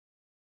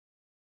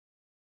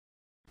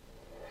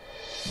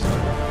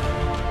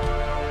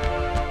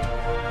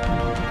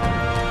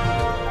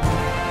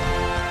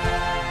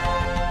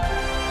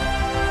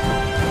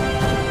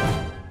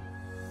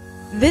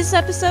This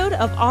episode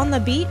of On the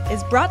Beat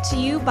is brought to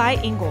you by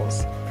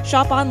Ingles.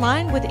 Shop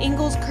online with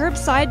Ingles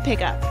Curbside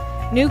Pickup.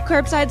 New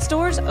curbside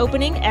stores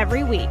opening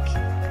every week.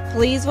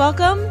 Please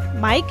welcome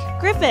Mike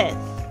Griffith.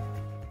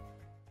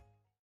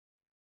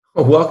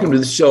 Well, welcome to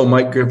the show.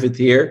 Mike Griffith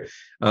here.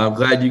 I'm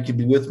glad you could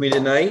be with me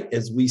tonight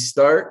as we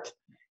start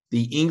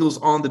the Ingles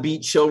On the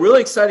Beat show.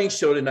 Really exciting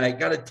show tonight.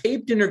 Got a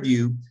taped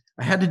interview.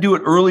 I had to do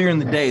it earlier in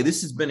the day.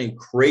 This has been a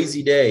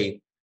crazy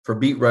day for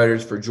beat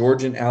writers for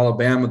Georgia and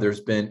Alabama.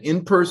 There's been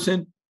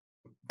in-person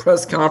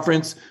press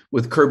conference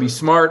with Kirby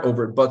Smart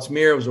over at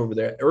Butts-Mehre. I was over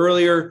there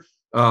earlier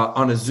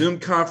on a Zoom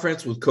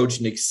conference with Coach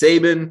Nick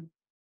Saban,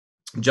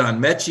 John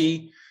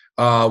Mechie.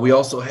 We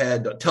also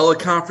had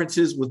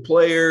teleconferences with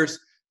players.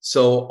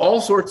 So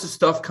all sorts of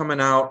stuff coming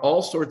out,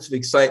 all sorts of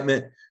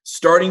excitement,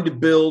 starting to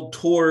build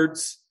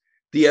towards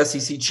the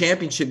SEC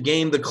championship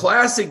game, the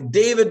classic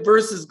David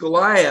versus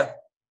Goliath,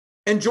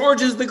 and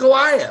Georgia's the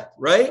Goliath,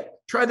 right?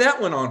 Try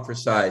that one on for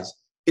size.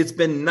 It's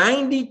been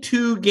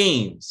 92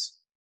 games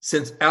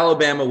since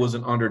Alabama was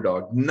an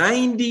underdog.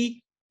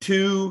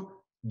 92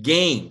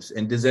 games.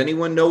 And does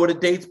anyone know what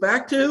it dates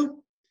back to?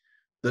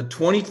 The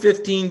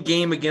 2015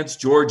 game against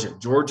Georgia.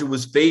 Georgia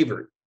was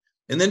favored.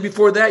 And then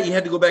before that, you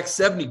had to go back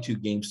 72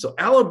 games. So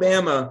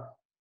Alabama,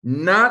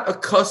 not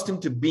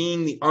accustomed to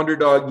being the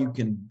underdog. You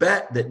can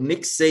bet that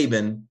Nick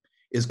Saban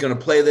is going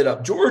to play that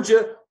up.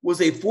 Georgia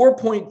was a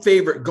 4-point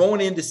favorite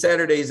going into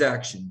Saturday's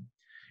action.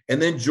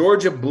 And then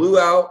Georgia blew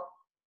out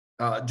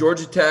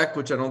Georgia Tech,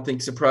 which I don't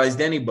think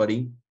surprised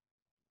anybody.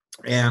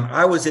 And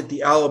I was at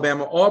the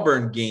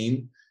Alabama-Auburn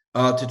game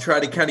to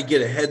try to kind of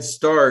get a head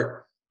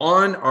start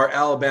on our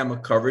Alabama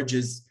coverage.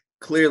 As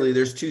clearly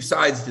there's two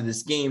sides to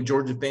this game.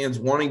 Georgia fans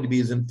wanting to be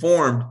as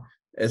informed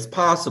as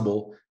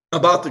possible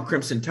about the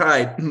Crimson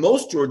Tide.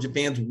 Most Georgia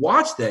fans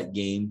watched that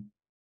game.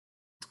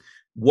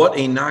 What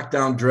a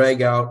knockdown,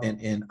 drag out.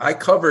 And I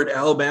covered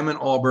Alabama and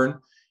Auburn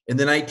in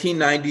the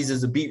 1990s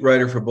as a beat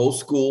writer for both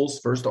schools.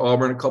 First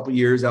Auburn a couple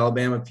years,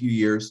 Alabama a few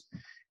years.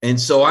 And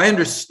so I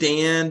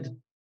understand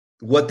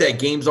what that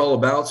game's all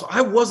about. So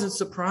I wasn't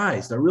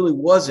surprised. I really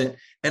wasn't.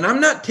 And I'm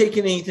not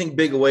taking anything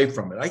big away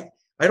from it.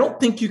 I don't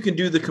think you can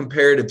do the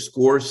comparative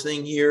scores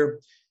thing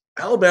here.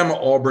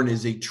 Alabama-Auburn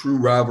is a true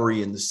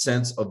rivalry in the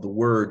sense of the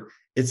word.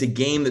 It's a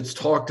game that's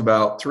talked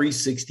about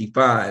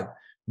 365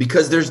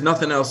 because there's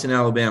nothing else in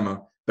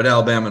Alabama but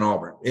Alabama and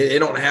Auburn. They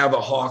don't have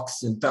a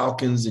Hawks and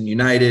Falcons and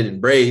United and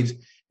Braves.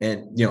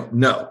 And,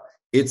 no.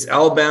 It's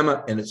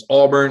Alabama and it's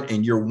Auburn,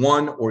 and you're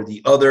one or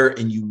the other,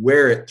 and you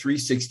wear it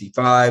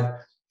 365.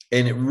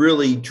 And it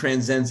really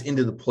transcends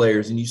into the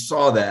players. And you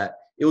saw that.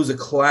 It was a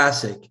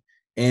classic.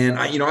 And,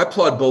 I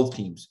applaud both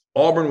teams.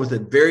 Auburn with a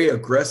very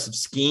aggressive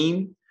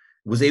scheme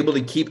was able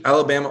to keep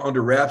Alabama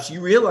under wraps.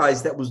 You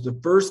realize that was the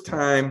first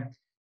time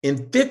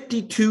in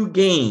 52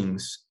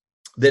 games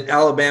that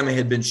Alabama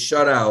had been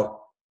shut out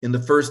in the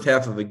first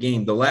half of a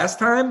game. The last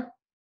time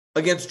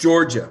against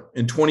Georgia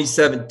in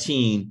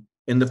 2017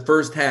 in the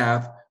first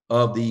half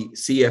of the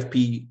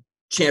CFP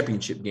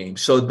championship game.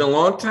 So it's been a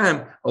long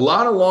time, a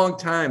lot of long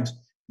times.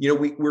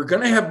 We're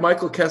going to have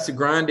Michael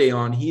Casagrande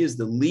on. He is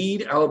the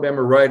lead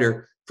Alabama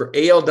writer for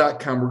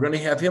AL.com. We're going to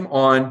have him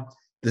on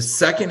the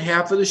second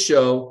half of the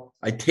show.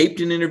 I taped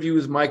an interview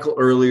with Michael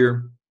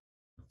earlier.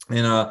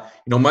 And,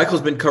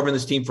 Michael's been covering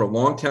this team for a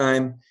long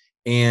time.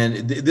 And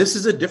this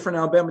is a different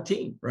Alabama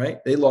team, right?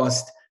 They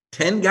lost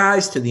 10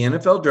 guys to the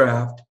NFL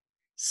draft,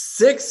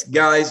 6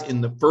 guys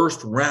in the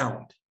first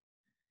round,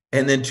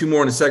 and then 2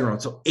 more in the second round.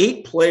 So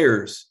 8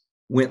 players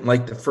went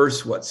like the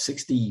first,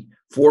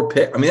 64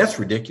 pick. I mean, that's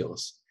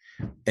ridiculous.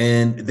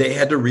 And they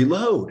had to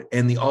reload,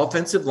 and the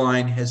offensive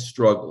line has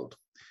struggled.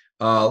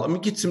 Let me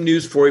get some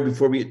news for you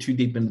before we get too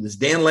deep into this.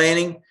 Dan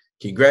Lanning,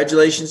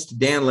 congratulations to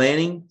Dan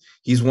Lanning.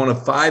 He's one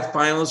of 5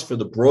 finalists for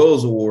the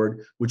Broyles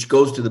Award, which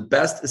goes to the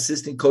best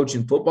assistant coach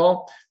in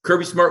football.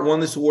 Kirby Smart won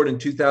this award in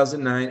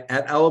 2009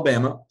 at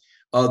Alabama.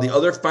 The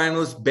other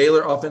finalists,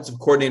 Baylor offensive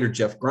coordinator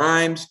Jeff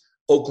Grimes,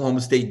 Oklahoma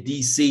State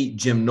DC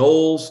Jim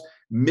Knowles,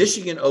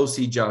 Michigan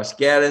OC Josh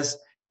Gaddis,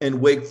 and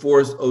Wake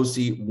Forest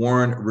OC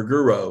Warren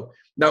Ruggiero.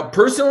 Now,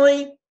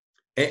 personally,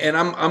 and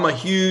I'm a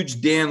huge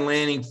Dan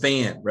Lanning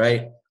fan,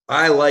 right?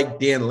 I like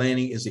Dan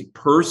Lanning as a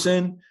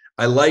person.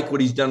 I like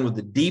what he's done with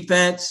the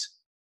defense,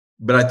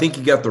 but I think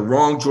he got the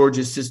wrong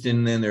Georgia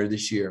assistant in there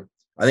this year.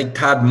 I think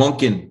Todd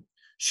Monken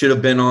should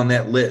have been on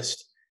that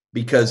list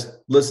because,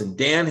 listen,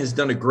 Dan has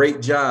done a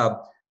great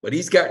job, but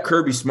he's got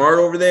Kirby Smart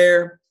over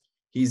there.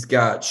 He's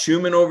got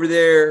Schumann over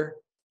there.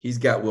 He's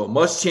got Will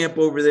Muschamp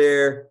over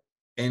there,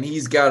 and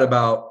he's got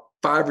about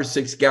 5 or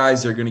 6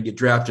 guys that are going to get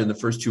drafted in the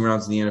first 2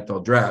 rounds of the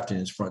NFL draft in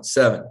his front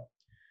 7.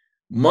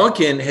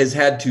 Monken has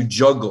had to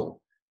juggle.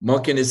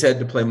 Monken has had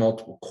to play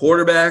multiple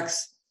quarterbacks.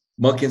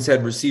 Monken's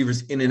had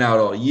receivers in and out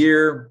all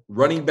year,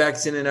 running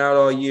backs in and out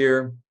all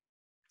year,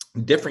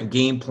 different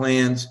game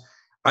plans.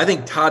 I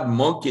think Todd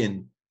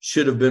Monken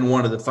should have been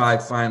one of the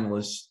 5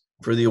 finalists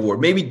for the award.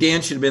 Maybe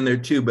Dan should have been there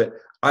too, but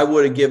I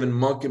would have given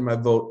Monken my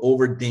vote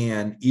over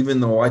Dan, even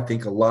though I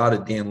think a lot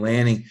of Dan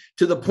Lanning,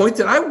 to the point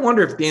that I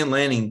wonder if Dan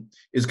Lanning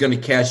is going to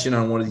cash in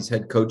on one of these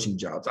head coaching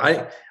jobs.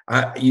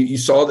 You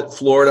saw that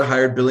Florida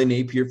hired Billy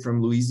Napier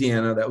from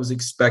Louisiana. That was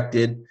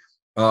expected.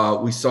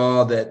 We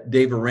saw that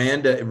Dave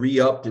Aranda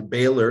re-upped at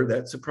Baylor.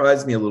 That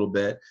surprised me a little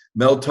bit.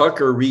 Mel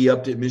Tucker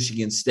re-upped at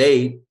Michigan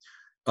State.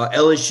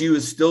 LSU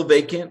is still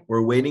vacant.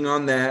 We're waiting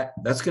on that.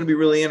 That's going to be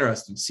really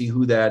interesting to see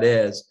who that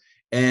is.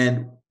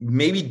 And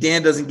maybe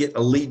Dan doesn't get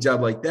a lead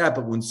job like that,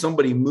 but when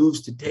somebody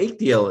moves to take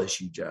the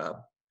LSU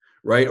job,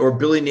 right, or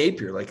Billy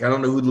Napier, like I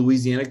don't know who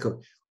Louisiana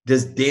coach,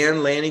 does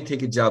Dan Lanning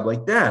take a job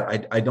like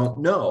that? I don't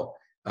know.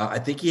 I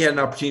think he had an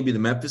opportunity to be the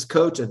Memphis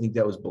coach. I think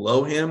that was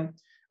below him.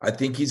 I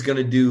think he's going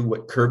to do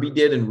what Kirby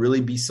did and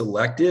really be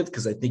selective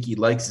because I think he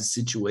likes the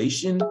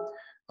situation.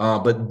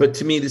 But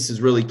to me, this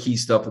is really key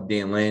stuff with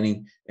Dan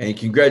Lanning. And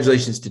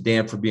congratulations to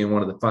Dan for being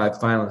one of the 5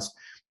 finalists.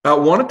 I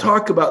want to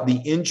talk about the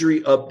injury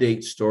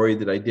update story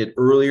that I did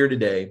earlier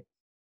today.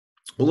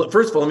 Well,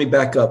 first of all, let me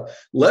back up.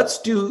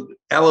 Let's do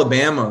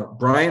Alabama,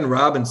 Brian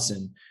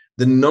Robinson,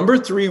 the number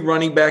 3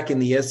 running back in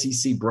the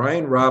SEC,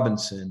 Brian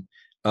Robinson.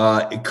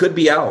 It could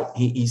be out.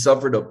 He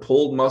suffered a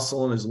pulled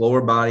muscle in his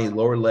lower body,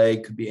 lower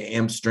leg, could be a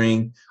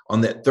hamstring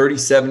on that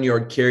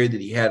 37-yard carry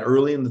that he had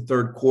early in the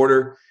third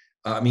quarter.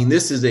 I mean,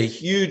 this is a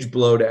huge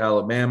blow to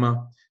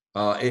Alabama.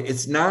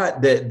 It's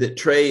not that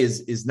Trey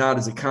is not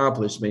as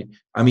accomplished.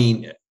 I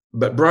mean,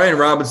 but Brian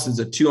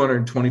Robinson's a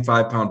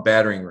 225-pound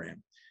battering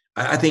ram.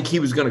 I think he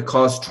was going to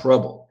cause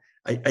trouble.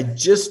 I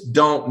just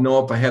don't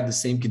know if I have the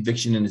same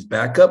conviction in his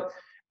backup.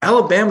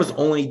 Alabama's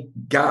only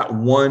got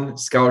 1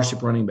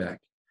 scholarship running back.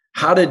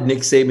 How did Nick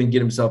Saban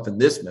get himself in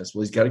this mess?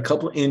 Well, he's got a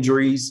couple of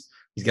injuries.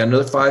 He's got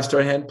another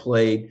 5-star hadn't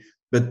played.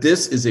 But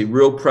this is a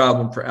real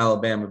problem for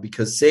Alabama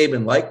because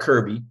Saban, like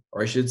Kirby,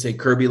 or I should say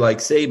Kirby like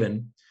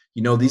Saban,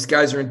 these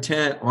guys are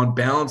intent on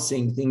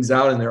balancing things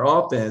out in their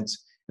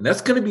offense. And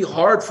that's going to be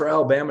hard for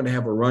Alabama to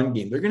have a run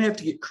game. They're going to have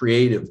to get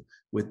creative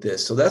with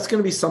this. So that's going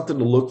to be something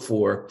to look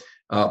for.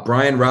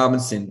 Brian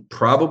Robinson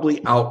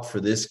probably out for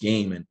this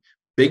game. And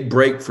big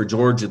break for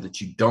Georgia that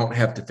you don't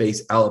have to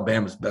face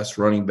Alabama's best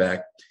running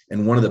back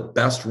and one of the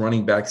best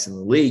running backs in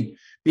the league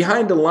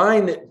behind a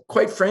line that,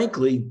 quite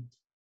frankly,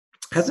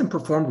 hasn't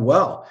performed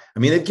well. I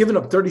mean, they've given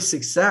up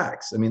 36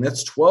 sacks. I mean,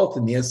 that's 12th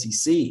in the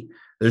SEC.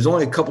 There's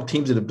only a couple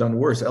teams that have done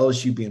worse,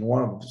 LSU being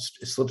one of them.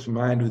 It slips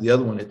my mind who the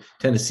other one is,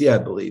 Tennessee, I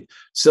believe.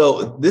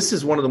 So this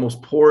is one of the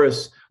most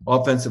porous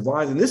offensive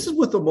lines, and this is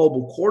with a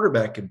mobile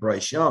quarterback in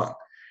Bryce Young.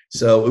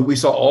 So we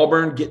saw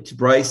Auburn get to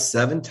Bryce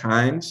 7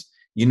 times.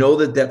 You know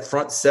that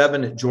front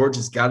 7 at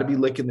Georgia's got to be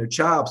licking their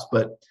chops,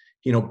 but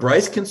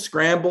Bryce can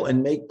scramble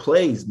and make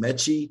plays.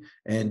 Mechie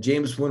and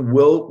James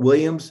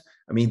Williams.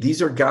 I mean,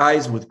 these are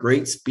guys with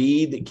great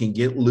speed that can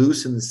get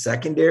loose in the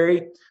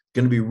secondary.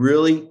 Going to be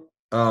really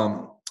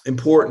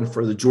important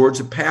for the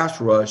Georgia pass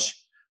rush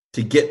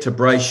to get to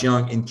Bryce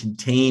Young and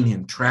contain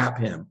him, trap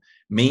him,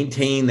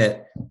 maintain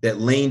that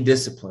lane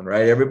discipline,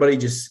 right? Everybody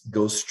just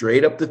goes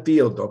straight up the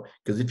field, though,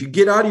 because if you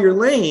get out of your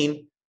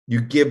lane, you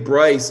give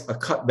Bryce a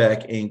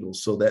cutback angle.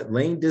 So that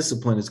lane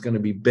discipline is going to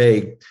be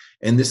big.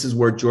 And this is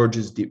where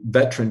Georgia's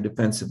veteran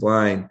defensive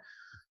line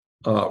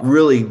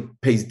really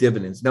pays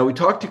dividends. Now, we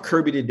talked to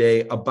Kirby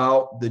today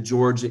about the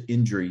Georgia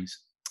injuries.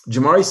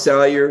 Jamari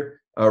Salyer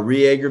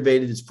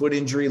re-aggravated his foot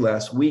injury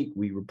last week.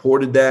 We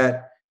reported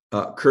that.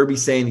 Kirby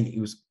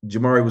saying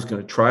Jamari was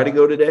going to try to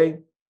go today.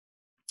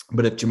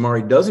 But if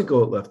Jamari doesn't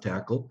go at left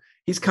tackle,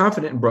 he's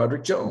confident in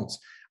Broderick Jones.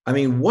 I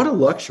mean, what a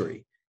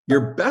luxury.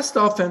 Your best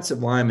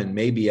offensive lineman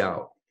may be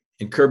out.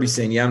 And Kirby's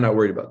saying, yeah, I'm not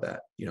worried about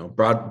that.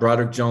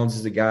 Broderick Jones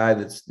is a guy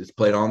that's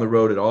played on the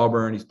road at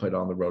Auburn. He's played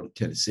on the road at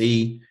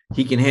Tennessee.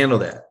 He can handle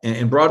that.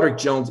 And Broderick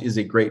Jones is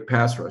a great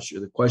pass rusher.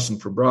 The question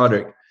for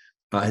Broderick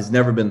has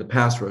never been the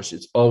pass rush.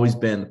 It's always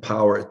been the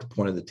power at the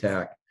point of the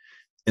attack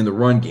in the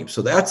run game.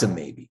 So that's a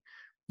maybe.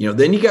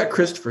 Then you got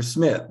Christopher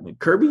Smith. I mean,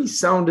 Kirby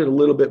sounded a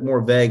little bit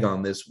more vague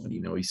on this one.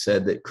 He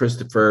said that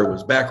Christopher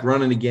was back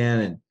running again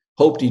and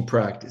hoped he'd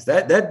practice.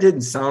 That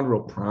didn't sound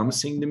real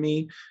promising to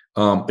me.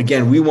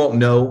 Again, we won't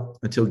know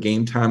until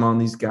game time on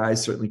these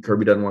guys. Certainly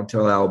Kirby doesn't want to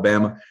tell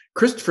Alabama.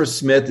 Christopher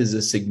Smith is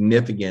a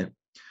significant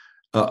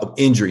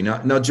injury. Now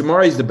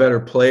Jamari's the better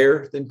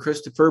player than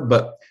Christopher,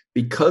 but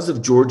because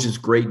of Georgia's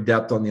great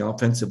depth on the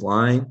offensive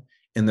line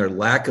and their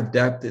lack of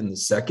depth in the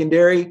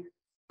secondary,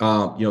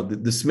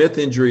 the Smith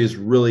injury is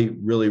really,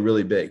 really,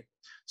 really big.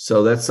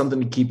 So that's something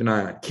to keep an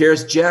eye on.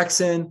 Karis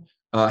Jackson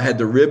had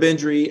the rib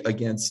injury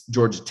against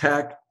Georgia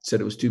Tech, said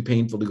it was too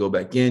painful to go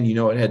back in.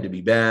 It had to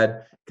be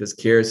bad because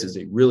Karis is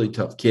a really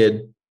tough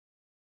kid.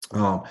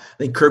 I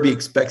think Kirby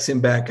expects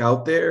him back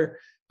out there.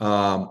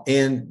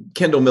 And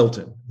Kendall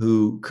Milton,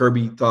 who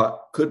Kirby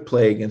thought could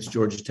play against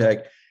Georgia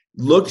Tech,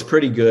 looked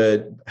pretty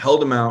good,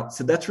 held him out.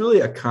 So that's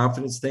really a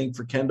confidence thing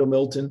for Kendall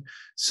Milton.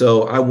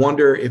 So I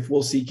wonder if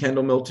we'll see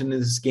Kendall Milton in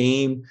this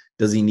game.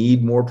 Does he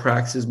need more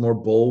practices, more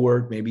bowl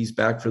work? Maybe he's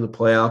back for the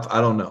playoff.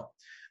 I don't know.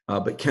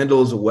 But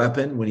Kendall is a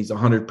weapon when he's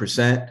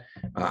 100%.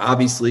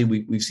 Obviously,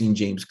 we've seen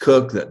James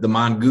Cook, the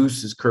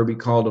mongoose, as Kirby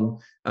called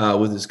him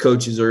with his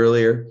coaches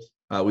earlier.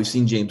 We've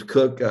seen James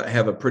Cook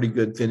have a pretty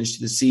good finish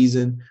to the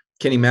season.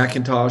 Kenny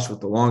McIntosh with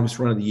the longest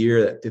run of the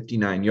year, that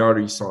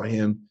 59-yarder. You saw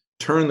him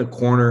turn the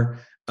corner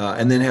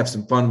and then have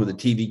some fun with a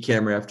TV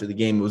camera after the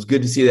game. It was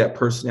good to see that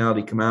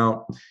personality come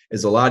out.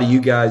 As a lot of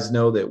you guys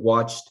know that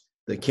watched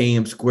the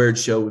KM Squared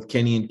show with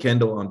Kenny and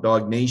Kendall on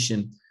Dog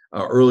Nation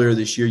earlier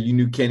this year, you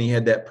knew Kenny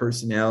had that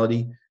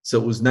personality.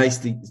 So it was nice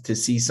to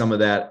see some of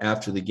that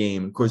after the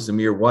game. Of course,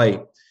 Zamir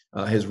White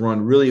has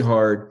run really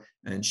hard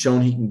and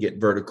shown he can get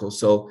vertical.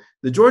 So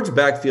the Georgia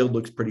backfield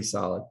looks pretty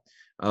solid.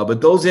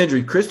 But those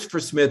injuries, Christopher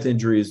Smith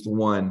injury is the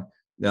one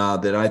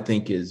that I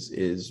think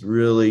is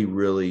really,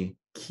 really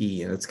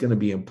key. And it's going to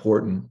be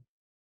important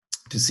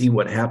to see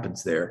what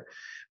happens there.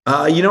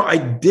 I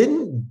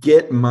didn't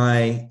get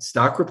my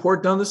stock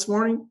report done this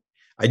morning.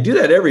 I do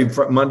that every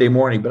Monday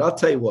morning, but I'll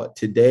tell you what,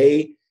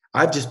 today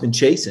I've just been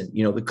chasing.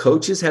 The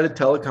coaches had a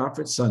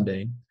teleconference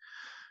Sunday,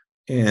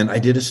 and I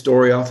did a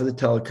story off of the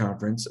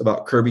teleconference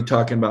about Kirby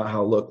talking about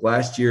how, look,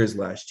 last year is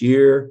last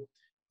year,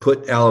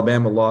 put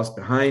Alabama loss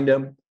behind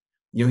him.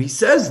 He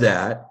says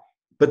that,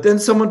 but then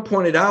someone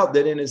pointed out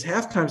that in his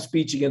halftime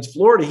speech against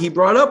Florida, he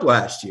brought up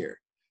last year.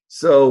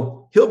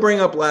 So he'll bring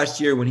up last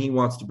year when he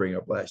wants to bring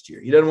up last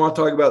year. He doesn't want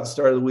to talk about the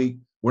start of the week.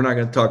 We're not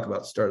going to talk about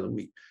the start of the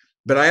week.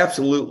 But I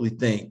absolutely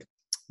think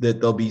that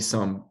there'll be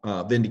some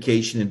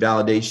vindication and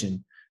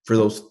validation for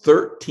those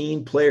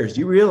 13 players.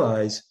 Do you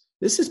realize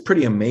this is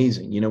pretty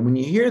amazing? When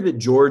you hear that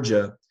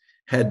Georgia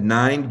had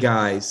 9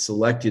 guys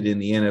selected in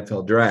the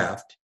NFL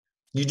draft,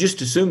 you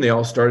just assume they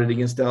all started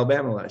against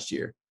Alabama last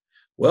year.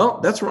 Well,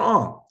 that's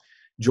wrong.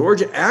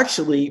 Georgia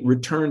actually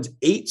returns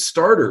 8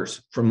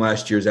 starters from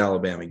last year's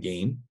Alabama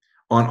game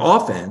on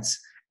offense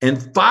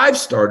and 5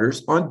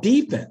 starters on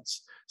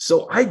defense.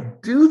 So I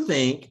do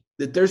think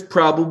that there's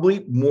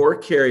probably more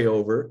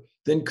carryover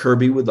than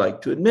Kirby would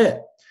like to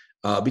admit,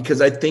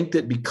 because I think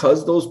that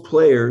because those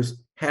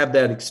players have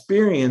that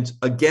experience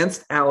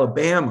against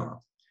Alabama,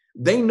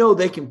 they know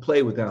they can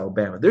play with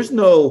Alabama. There's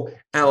no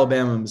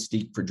Alabama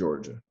mystique for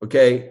Georgia,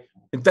 okay?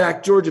 In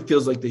fact, Georgia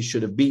feels like they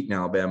should have beaten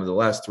Alabama the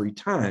last 3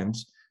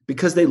 times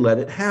because they led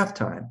at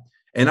halftime.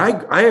 And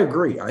I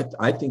agree.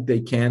 I think they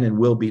can and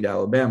will beat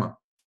Alabama.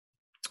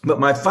 But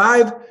my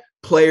 5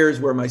 players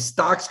where my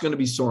stock's going to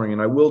be soaring,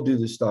 and I will do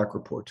the stock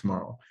report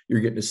tomorrow. You're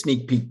getting a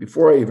sneak peek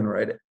before I even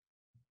write it.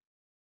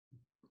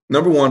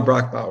 Number 1,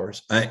 Brock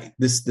Bowers.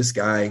 This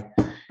guy,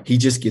 he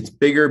just gets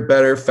bigger,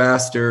 better,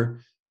 faster.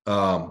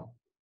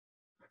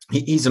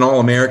 He's an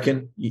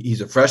All-American.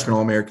 He's a freshman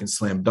All-American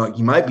slam dunk.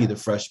 He might be the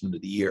freshman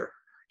of the year.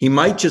 He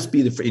might just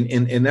be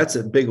and that's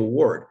a big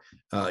award.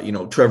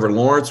 Trevor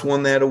Lawrence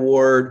won that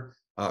award.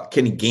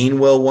 Kenny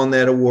Gainwell won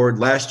that award.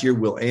 Last year,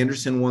 Will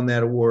Anderson won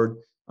that award.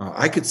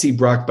 I could see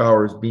Brock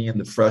Bowers being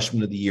the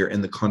freshman of the year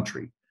in the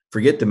country.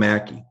 Forget the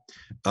Mackey.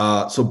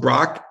 So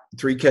Brock,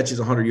 3 catches,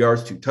 100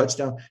 yards, 2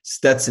 touchdowns.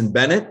 Stetson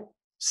Bennett,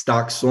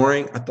 stock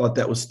soaring. I thought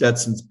that was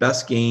Stetson's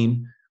best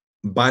game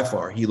by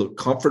far. He looked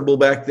comfortable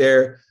back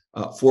there.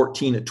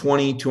 14 at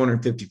 20,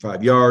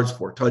 255 yards,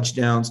 4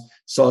 touchdowns.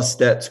 Saw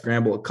Stet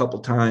scramble a couple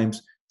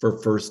times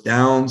for first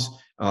downs.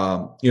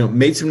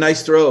 Made some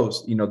nice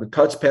throws. The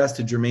touch pass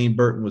to Jermaine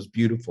Burton was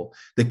beautiful.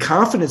 The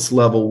confidence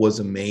level was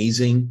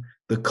amazing,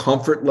 the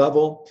comfort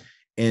level.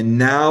 And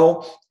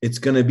now it's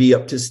going to be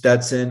up to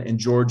Stetson and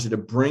Georgia to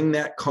bring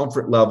that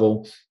comfort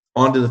level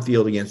onto the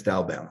field against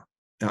Alabama.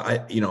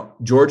 Now,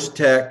 Georgia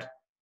Tech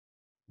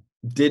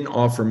didn't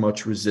offer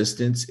much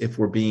resistance, if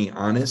we're being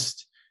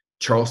honest.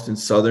 Charleston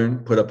Southern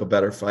put up a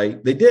better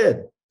fight. They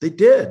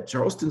did.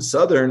 Charleston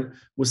Southern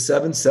was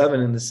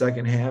 7-7 in the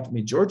second half.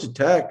 Georgia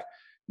Tech,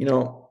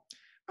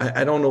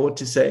 I don't know what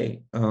to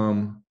say.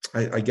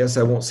 I guess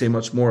I won't say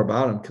much more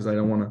about them because I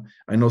don't want to.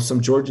 I know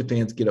some Georgia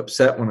fans get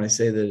upset when I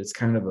say that it's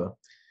kind of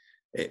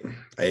it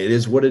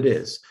is what it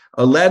is.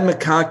 Ladd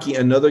McConkey,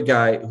 another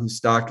guy whose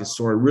stock is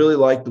soaring. Really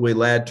like the way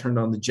Ladd turned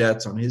on the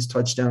Jets on his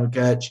touchdown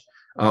catch.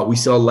 We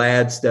saw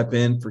Ladd step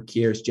in for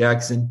Kearis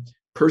Jackson.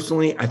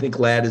 Personally, I think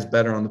Ladd is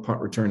better on the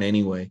punt return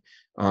anyway.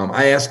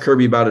 I asked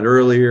Kirby about it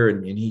earlier,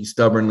 and he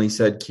stubbornly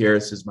said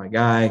Kearis is my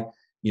guy.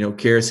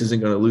 Kearis isn't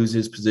going to lose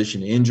his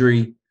position to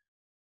injury.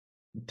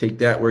 Take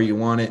that where you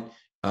want it.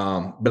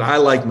 But I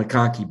like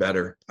McConkey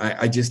better.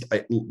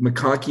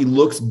 McConkey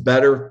looks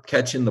better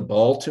catching the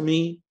ball to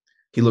me.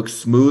 He looks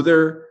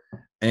smoother,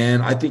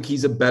 and I think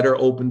he's a better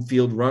open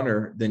field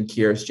runner than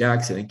Kearis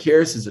Jackson. And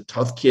Kearis is a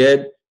tough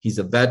kid. He's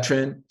a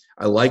veteran.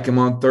 I like him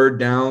on third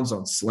downs,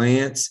 on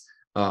slants.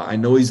 I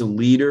know he's a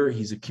leader.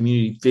 He's a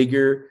community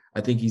figure.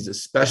 I think he's a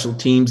special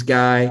teams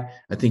guy.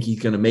 I think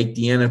he's going to make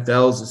the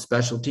NFL as a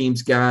special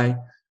teams guy.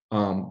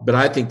 But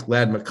I think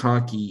Ladd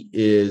McConkey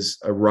is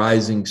a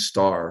rising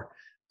star.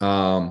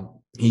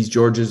 He's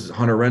Georgia's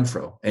Hunter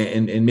Renfrow,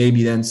 and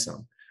maybe then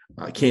some.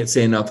 I can't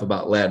say enough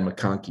about Ladd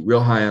McConkey. Real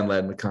high on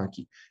Ladd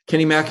McConkey.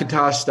 Kenny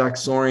McIntosh, stock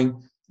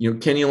soaring.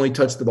 Kenny only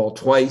touched the ball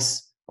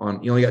twice.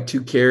 He only got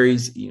 2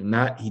 carries. He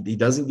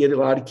doesn't get a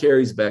lot of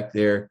carries back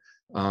there.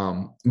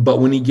 But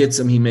when he gets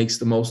them, he makes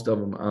the most of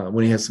them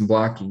when he has some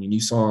blocking. And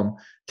you saw him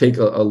take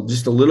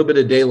just a little bit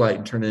of daylight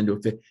and turn it into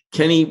a fit.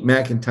 Kenny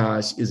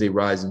McIntosh is a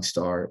rising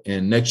star.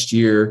 And next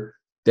year,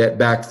 that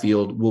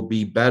backfield will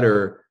be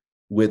better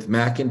with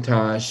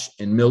McIntosh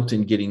and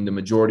Milton getting the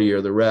majority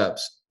of the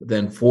reps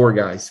than 4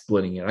 guys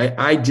splitting it.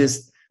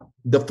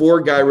 The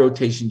 4-guy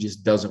rotation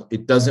just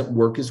doesn't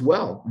work as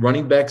well.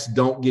 Running backs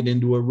don't get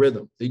into a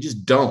rhythm. They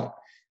just don't.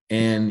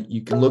 And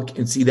you can look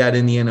and see that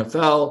in the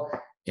NFL.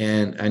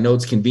 And I know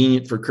it's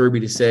convenient for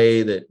Kirby to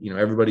say that,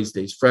 everybody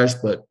stays fresh,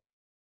 but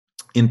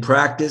in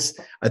practice,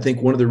 I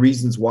think one of the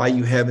reasons why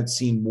you haven't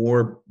seen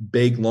more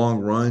big, long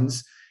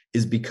runs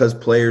is because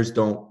players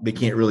they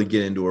can't really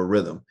get into a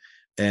rhythm.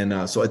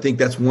 And so I think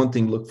that's one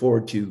thing to look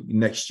forward to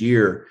next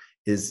year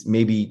is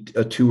maybe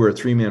a 2 or a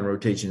 3-man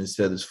rotation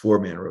instead of this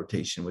 4-man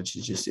rotation, which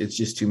is it's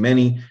just too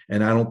many.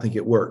 And I don't think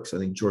it works. I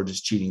think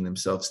Georgia's cheating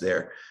themselves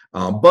there.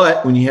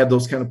 But when you have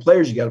those kind of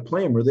players, you got to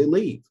play them where they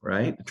leave,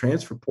 right? The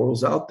transfer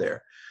portal's out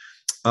there.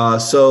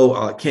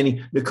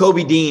 Kenny,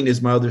 Nakobe Dean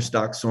is my other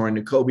stock soaring.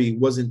 Nakobe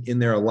wasn't in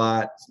there a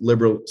lot,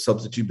 liberal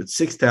substitute, but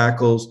 6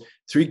 tackles,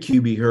 3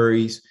 QB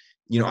hurries.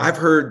 I've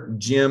heard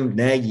Jim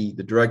Nagy,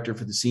 the director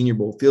for the Senior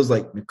Bowl, feels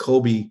like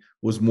Nakobe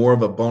was more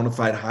of a bona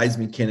fide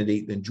Heisman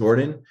candidate than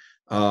Jordan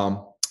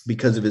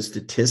because of his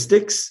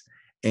statistics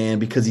and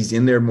because he's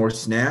in there more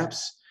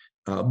snaps.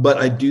 But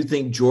I do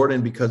think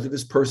Jordan, because of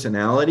his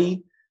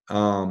personality,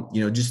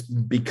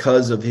 just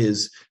because of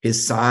his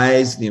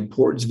size, the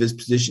importance of his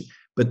position.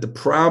 But the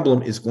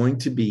problem is going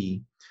to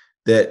be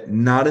that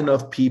not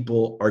enough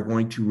people are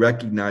going to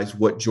recognize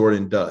what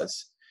Jordan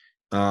does.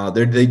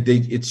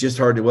 It's just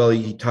hard to,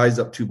 he ties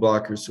up 2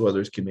 blockers so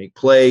others can make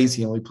plays.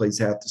 He only plays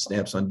half the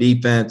snaps on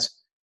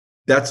defense.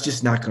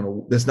 That's not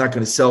going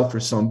to sell for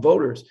some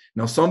voters.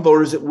 Now, some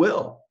voters it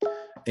will.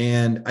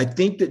 And I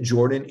think that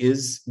Jordan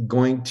is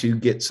going to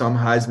get some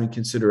Heisman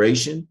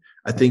consideration.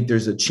 I think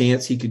there's a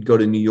chance he could go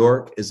to New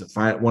York as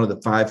one of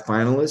the 5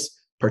 finalists,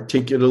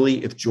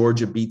 particularly if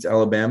Georgia beats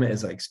Alabama,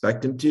 as I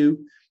expect him to.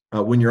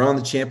 When you're on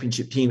the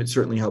championship team, it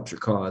certainly helps your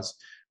cause.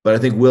 But I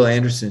think Will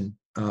Anderson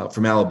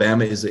from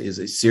Alabama is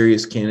a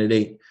serious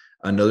candidate,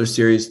 another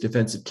serious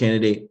defensive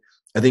candidate.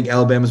 I think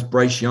Alabama's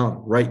Bryce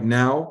Young. Right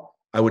now,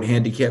 I would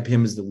handicap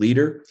him as the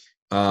leader,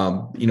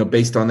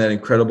 based on that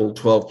incredible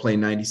 12-play,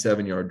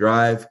 97-yard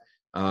drive.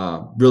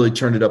 Really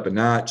turned it up a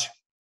notch.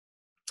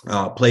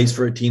 Plays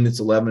for a team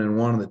that's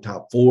 11-1 in the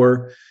top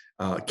 4.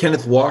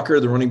 Kenneth Walker,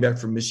 the running back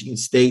from Michigan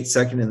State,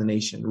 2nd in the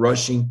nation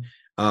rushing.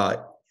 I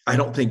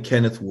don't think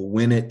Kenneth will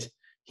win it.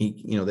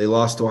 They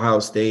lost to Ohio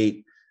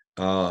State.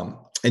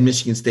 And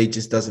Michigan State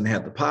just doesn't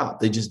have the pop.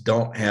 They just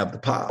don't have the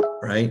pop,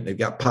 right? They've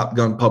got pop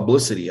gun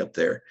publicity up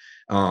there.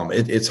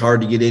 It's hard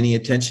to get any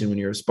attention when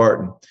you're a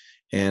Spartan.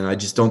 And I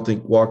just don't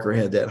think Walker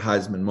had that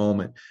Heisman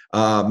moment.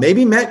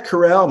 Maybe Matt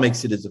Corral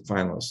makes it as a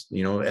finalist.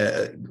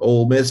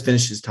 Ole Miss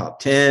finishes top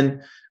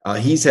 10.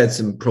 He's had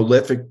some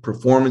prolific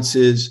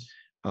performances,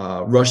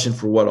 rushing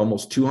for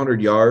almost 200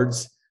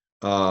 yards.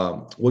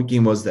 What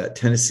game was that?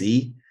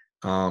 Tennessee.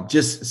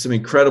 Just some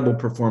incredible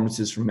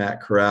performances from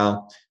Matt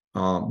Corral.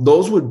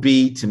 Those would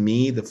be, to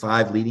me, the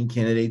 5 leading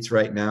candidates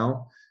right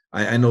now.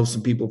 I know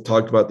some people have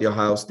talked about the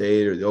Ohio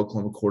State or the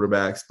Oklahoma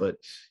quarterbacks, but,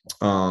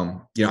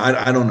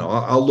 I don't know.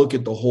 I'll look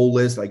at the whole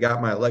list. I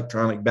got my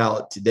electronic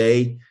ballot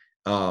today.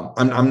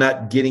 I'm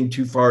not getting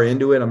too far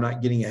into it. I'm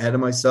not getting ahead of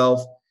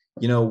myself.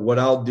 What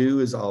I'll do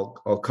is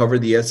I'll cover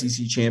the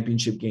SEC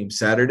championship game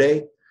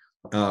Saturday.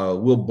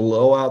 We'll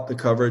blow out the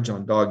coverage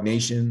on Dog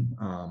Nation.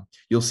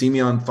 You'll see me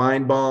on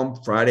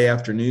Feinbaum Friday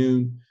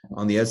afternoon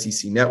on the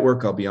SEC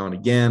network. I'll be on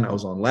again. I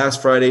was on last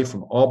Friday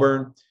from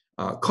Auburn,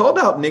 called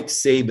out Nick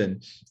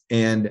Saban.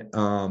 And,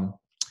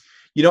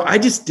 I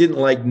just didn't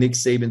like Nick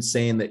Saban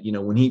saying that,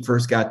 when he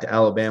first got to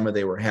Alabama,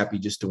 they were happy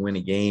just to win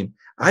a game.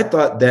 I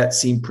thought that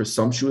seemed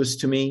presumptuous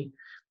to me.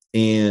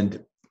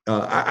 And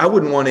I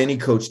wouldn't want any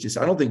coach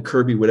I don't think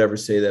Kirby would ever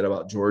say that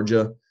about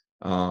Georgia.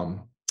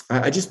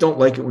 I just don't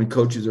like it when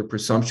coaches are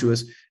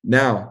presumptuous.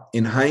 Now,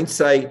 in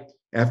hindsight,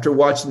 after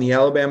watching the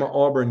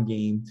Alabama-Auburn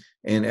game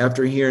and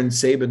after hearing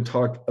Saban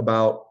talk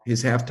about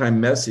his halftime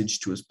message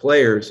to his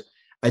players,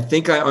 I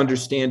think I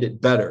understand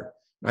it better.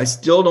 I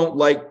still don't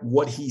like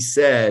what he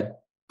said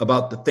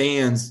about the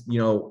fans.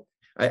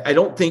 I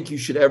don't think you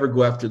should ever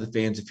go after the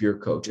fans if you're a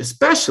coach,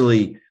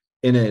 especially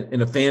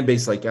in a fan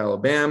base like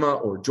Alabama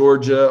or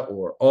Georgia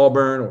or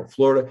Auburn or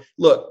Florida.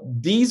 Look,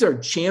 these are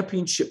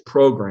championship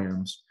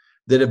programs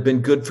that have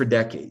been good for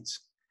decades,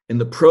 and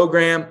the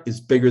program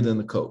is bigger than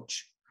the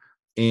coach.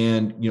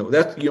 And,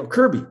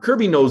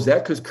 Kirby knows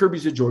that because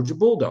Kirby's a Georgia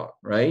Bulldog,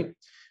 right?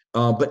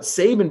 But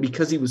Saban,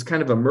 because he was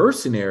kind of a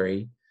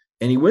mercenary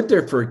and he went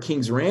there for a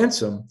king's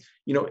ransom,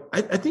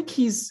 I think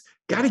he's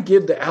got to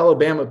give the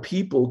Alabama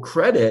people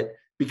credit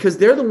because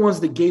they're the ones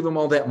that gave him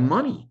all that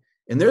money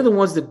and they're the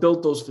ones that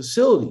built those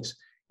facilities.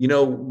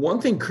 One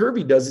thing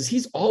Kirby does is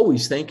he's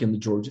always thanking the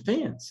Georgia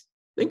fans.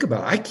 Think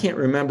about it. I can't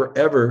remember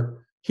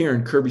ever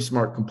hearing Kirby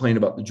Smart complain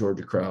about the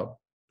Georgia crowd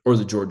or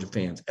the Georgia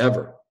fans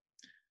ever.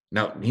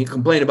 Now, he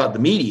complained about the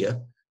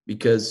media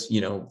because,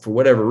 for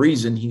whatever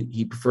reason,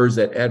 he prefers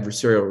that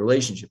adversarial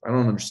relationship. I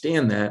don't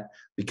understand that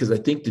because I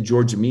think the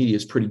Georgia media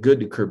is pretty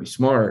good to Kirby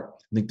Smart.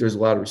 I think there's a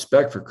lot of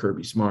respect for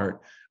Kirby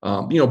Smart,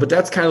 but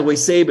that's kind of the way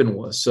Saban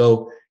was.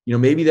 So,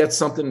 maybe that's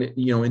something that,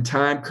 in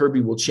time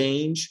Kirby will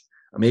change.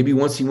 Maybe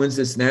once he wins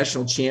this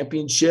national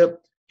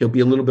championship, he'll be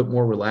a little bit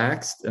more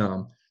relaxed.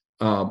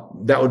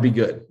 That would be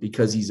good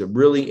because he's a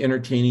really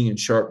entertaining and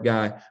sharp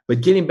guy.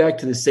 But getting back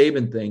to the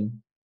Saban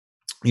thing,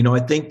 I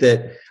think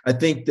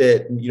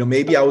that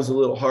maybe I was a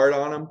little hard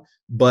on him,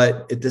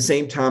 but at the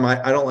same time,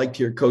 I don't like to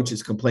hear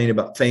coaches complain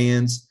about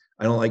fans.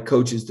 I don't like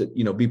coaches that,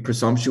 be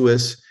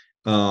presumptuous.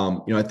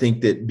 I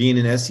think that being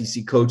an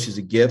SEC coach is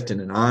a gift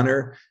and an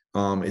honor.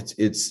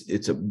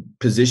 It's a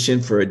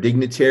position for a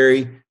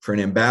dignitary, for an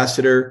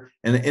ambassador.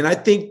 And I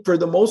think for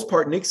the most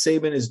part, Nick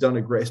Saban has done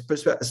a great,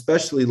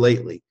 especially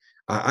lately.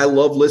 I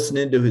love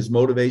listening to his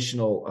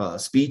motivational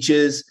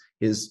speeches,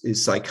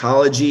 his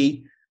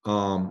psychology.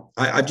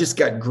 I've just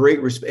got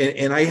great respect.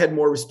 And I had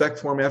more respect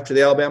for him after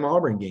the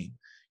Alabama-Auburn game.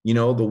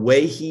 The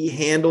way he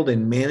handled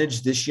and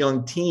managed this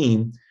young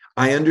team,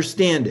 I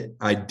understand it.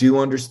 I do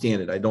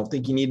understand it. I don't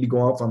think you need to go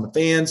off on the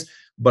fans,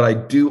 but I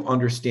do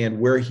understand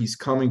where he's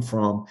coming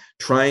from,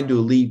 trying to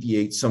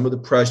alleviate some of the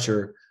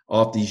pressure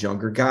off these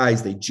younger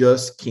guys. They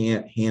just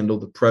can't handle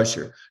the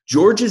pressure.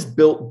 Georgia's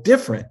built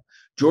different.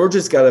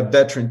 Georgia's got a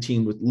veteran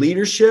team with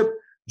leadership.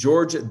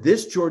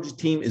 This Georgia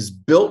team is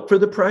built for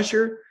the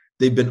pressure.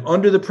 They've been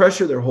under the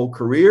pressure their whole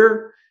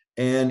career.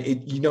 And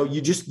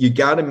you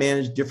got to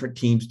manage different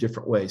teams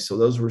different ways. So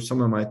those were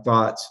some of my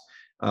thoughts.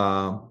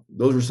 On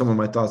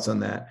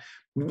that.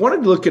 We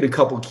wanted to look at a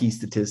couple of key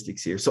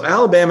statistics here. So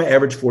Alabama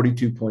averaged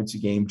 42 points a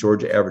game.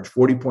 Georgia averaged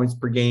 40 points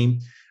per game.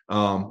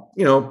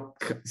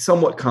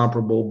 Somewhat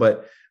comparable,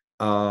 but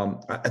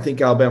I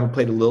think Alabama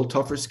played a little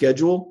tougher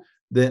schedule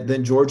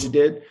than Georgia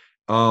did.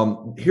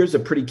 Here's a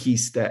pretty key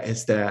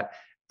stat.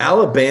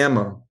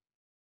 Alabama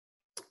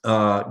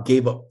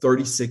gave up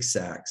 36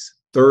 sacks.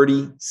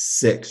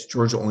 36.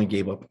 Georgia only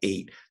gave up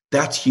 8.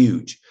 That's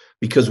huge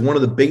because one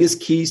of the biggest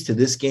keys to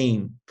this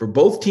game for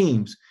both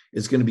teams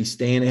is going to be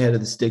staying ahead of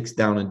the sticks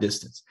down in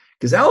distance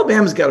because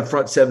Alabama's got a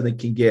front seven that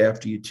can get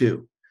after you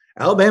too.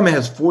 Alabama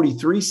has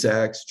 43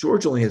 sacks.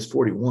 Georgia only has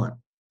 41.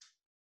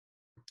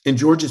 And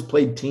Georgia's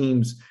played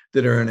teams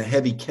that are in a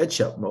heavy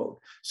catch-up mode.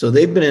 So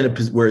they've been in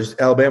whereas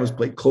Alabama's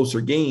played closer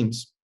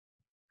games,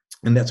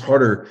 and that's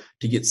harder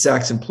to get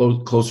sacks in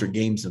closer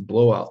games and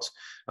blowouts.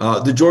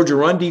 The Georgia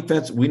run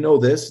defense, we know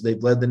this.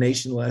 They've led the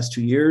nation the last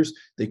 2 years.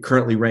 They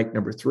currently rank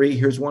number 3.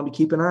 Here's one to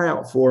keep an eye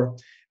out for.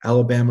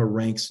 Alabama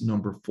ranks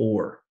number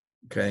 4.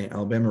 Okay,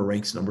 Alabama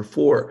ranks number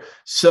 4.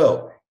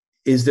 So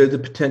is there the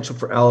potential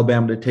for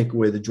Alabama to take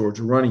away the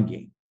Georgia running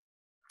game?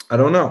 I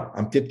don't know.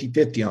 I'm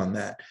 50-50 on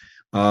that.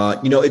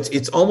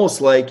 It's almost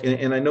like,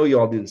 and I know you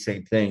all do the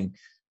same thing.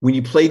 When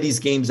you play these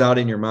games out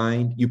in your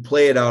mind, you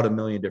play it out a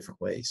million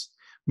different ways.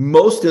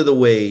 Most of the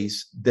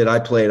ways that I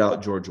play it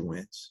out, Georgia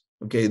wins.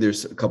 Okay,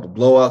 there's a couple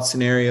blowout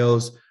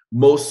scenarios.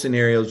 Most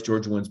scenarios,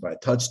 Georgia wins by a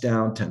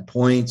touchdown, 10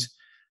 points.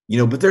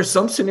 But there's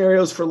some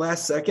scenarios for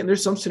last second.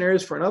 There's some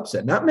scenarios for an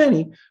upset. Not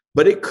many,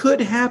 but it could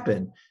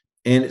happen.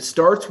 And it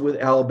starts with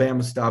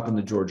Alabama stopping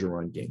the Georgia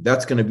run game.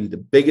 That's going to be the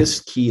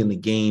biggest key in the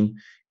game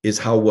is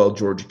how well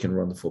Georgia can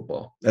run the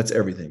football. That's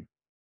everything.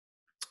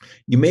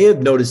 You may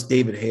have noticed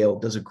David Hale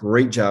does a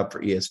great job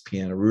for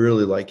ESPN. I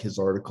really like his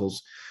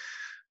articles.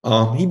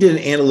 He did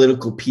an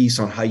analytical piece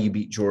on how you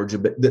beat Georgia,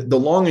 but the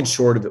long and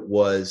short of it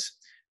was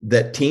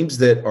that teams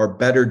that are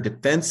better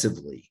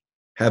defensively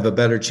have a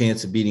better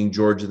chance of beating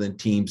Georgia than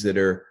teams that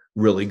are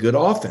really good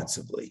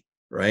offensively,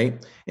 right?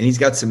 And he's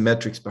got some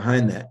metrics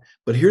behind that.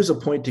 But here's a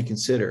point to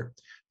consider.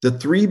 The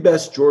three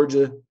best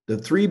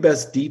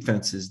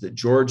defenses that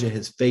Georgia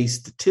has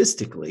faced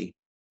statistically,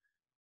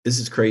 this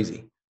is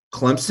crazy.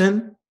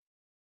 Clemson,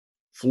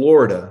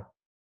 Florida,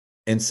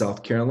 and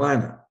South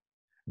Carolina.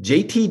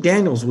 JT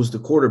Daniels was the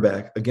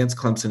quarterback against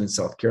Clemson and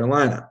South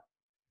Carolina.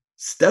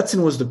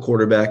 Stetson was the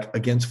quarterback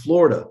against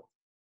Florida.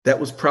 That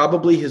was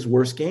probably his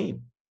worst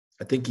game.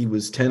 I think he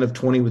was 10 of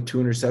 20 with 2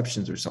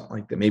 interceptions or something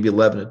like that, maybe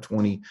 11 of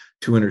 20,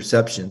 2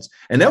 interceptions.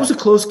 And that was a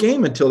close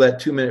game until that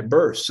 2-minute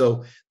burst.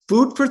 So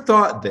food for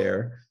thought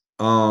there.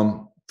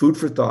 Food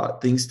for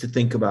thought, things to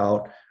think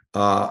about.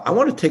 I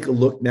want to take a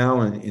look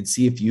now and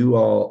see if you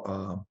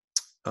all,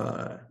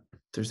 if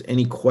there's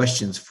any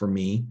questions for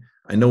me.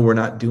 I know we're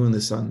not doing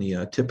this on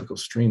the typical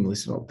stream, at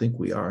least I don't think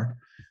we are.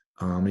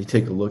 Let me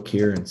take a look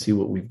here and see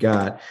what we've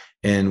got.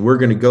 And we're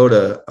going to go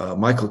to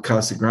Michael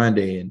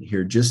Casagrande in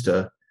here just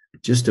a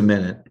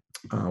minute.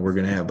 We're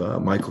going to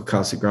have Michael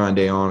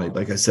Casagrande on.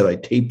 Like I said, I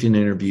taped an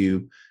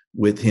interview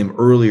with him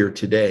earlier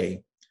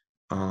today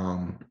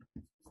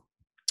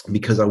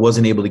because I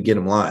wasn't able to get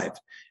him live.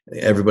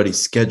 Everybody's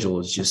schedule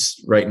is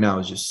just right now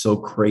is just so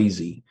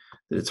crazy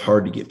that it's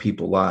hard to get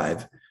people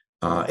live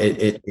at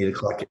 8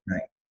 o'clock at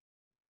night.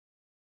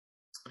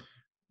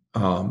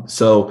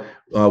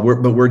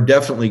 We're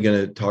definitely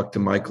going to talk to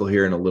Michael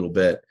here in a little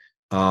bit.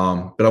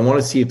 But I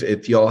want to see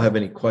if y'all have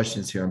any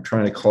questions here. I'm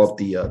trying to call up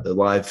the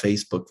live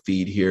Facebook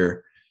feed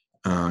here.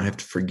 I have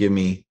to forgive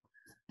me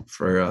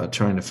for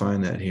trying to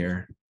find that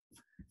here.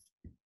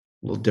 A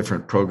little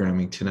different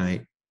programming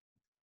tonight.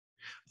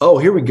 Oh,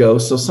 here we go.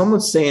 So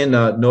someone's saying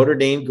Notre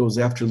Dame goes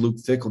after Luke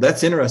Fickell.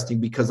 That's interesting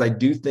because I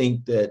do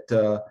think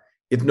that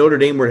if Notre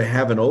Dame were to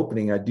have an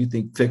opening, I do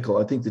think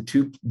Fickell, I think the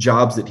two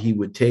jobs that he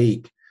would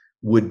take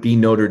would be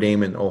Notre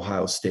Dame and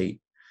Ohio State.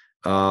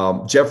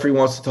 Jeffrey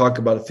wants to talk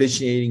about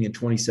officiating in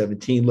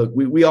 2017. Look,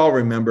 we all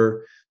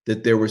remember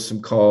that there were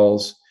some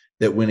calls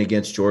that went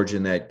against Georgia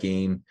in that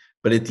game.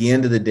 But at the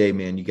end of the day,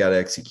 man, you got to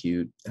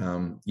execute.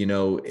 It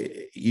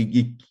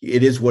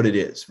is what it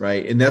is,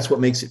 right? And that's what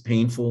makes it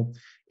painful,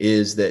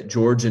 is that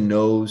Georgia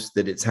knows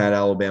that it's had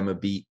Alabama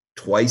beat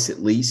twice at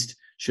least,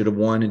 should have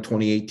won in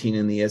 2018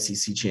 in the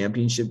SEC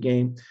championship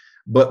game.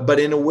 But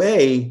in a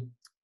way,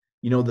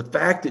 the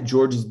fact that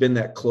Georgia's been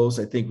that close,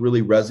 I think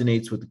really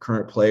resonates with the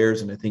current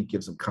players, and I think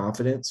gives them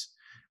confidence.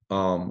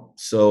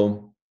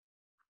 So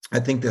I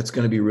think that's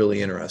going to be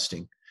really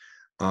interesting.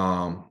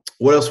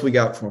 What else we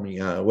got for me?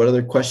 What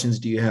other questions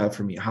do you have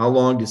for me? How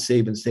long does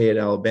Saban stay at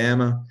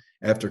Alabama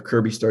after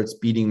Kirby starts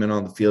beating men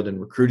on the field and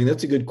recruiting?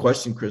 That's a good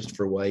question,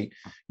 Christopher White.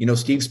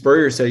 Steve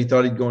Spurrier said he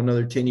thought he'd go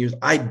another 10 years.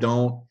 I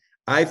don't.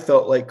 I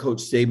felt like Coach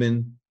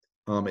Saban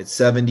at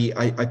 70,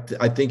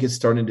 I think it's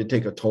starting to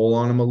take a toll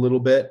on him a little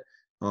bit.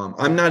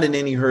 I'm not in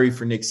any hurry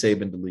for Nick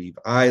Saban to leave.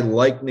 I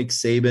like Nick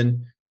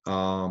Saban.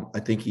 I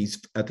think he's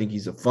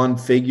a fun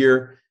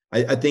figure.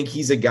 I think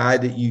he's a guy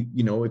that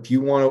if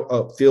you want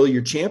to fill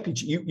your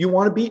championship, you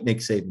want to beat Nick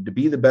Saban. To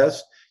be the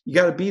best, you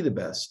got to be the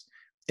best.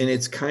 And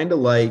it's kind of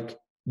like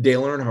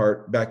Dale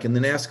Earnhardt back in the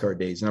NASCAR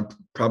days. And I'm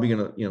probably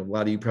going to, a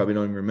lot of you probably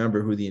don't even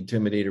remember who the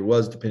Intimidator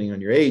was, depending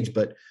on your age.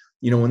 But,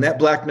 when that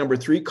black number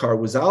 3 car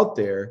was out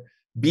there,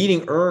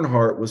 beating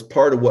Earnhardt was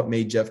part of what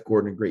made Jeff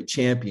Gordon a great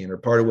champion, or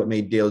part of what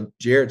made Dale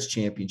Jarrett's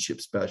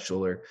championship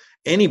special, or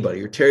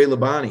anybody, or Terry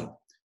Labonte.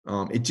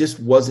 It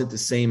just wasn't the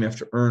same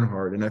after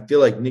Earnhardt. And I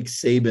feel like Nick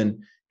Saban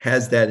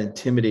has that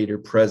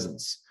Intimidator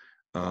presence.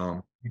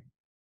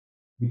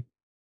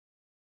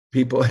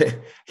 People,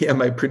 yeah,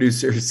 my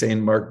producer is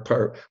saying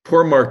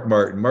poor Mark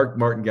Martin. Mark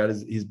Martin got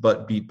his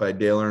butt beat by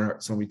Dale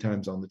Earnhardt so many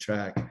times on the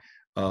track.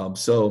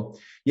 So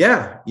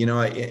yeah,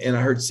 I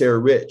heard Sarah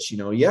Rich, he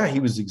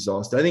was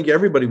exhausted. I think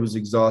everybody was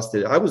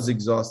exhausted. I was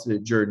exhausted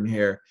at Jordan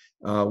Hare.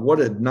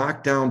 What a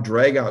knockdown,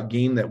 drag out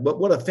game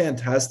what a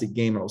fantastic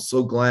game. I was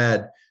so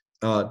glad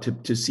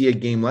to see a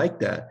game like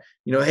that.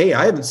 Hey,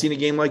 I haven't seen a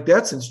game like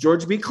that since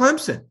Georgia beat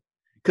Clemson,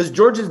 because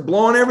Georgia's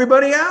blowing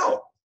everybody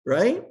out,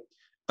 right?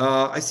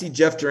 I see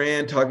Jeff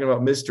Duran talking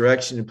about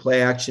misdirection and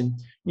play action.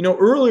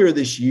 Earlier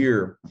this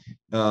year,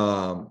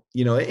 and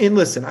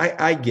listen,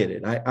 I get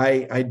it.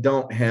 I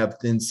don't have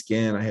thin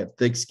skin. I have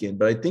thick skin,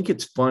 but I think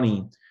it's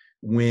funny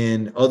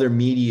when other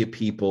media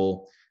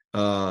people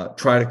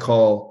try to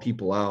call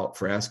people out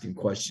for asking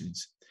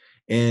questions.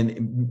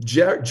 And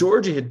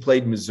Georgia had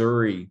played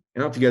Missouri. I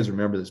don't know if you guys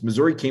remember this.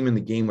 Missouri came in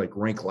the game like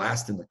ranked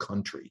last in the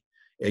country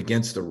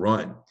against the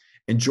run.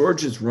 And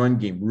Georgia's run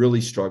game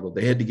really struggled.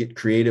 They had to get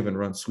creative and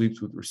run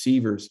sweeps with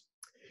receivers.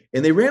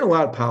 And they ran a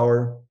lot of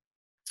power,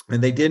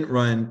 and they didn't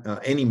run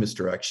any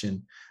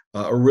misdirection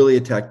or really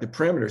attack the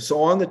perimeter.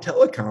 So on the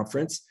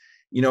teleconference,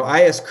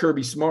 I asked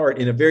Kirby Smart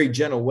in a very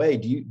gentle way,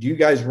 do you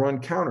guys run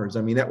counters?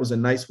 I mean, that was a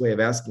nice way of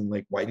asking,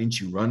 like, why didn't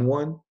you run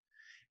one?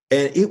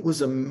 And it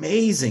was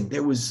amazing.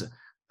 There was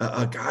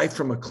a guy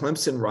from a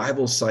Clemson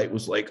rival site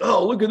was like,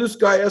 oh, look at this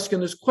guy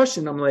asking this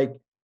question. I'm like,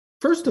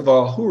 first of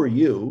all, who are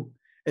you?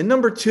 And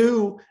number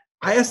two,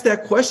 I asked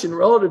that question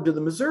relative to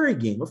the Missouri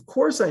game. Of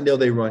course, I know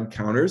they run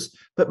counters,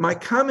 but my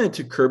comment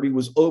to Kirby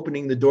was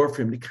opening the door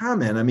for him to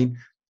comment. I mean,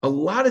 a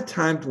lot of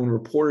times when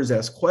reporters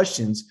ask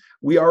questions,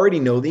 we already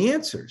know the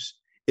answers.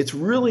 It's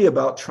really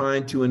about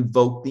trying to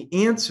invoke the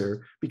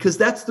answer, because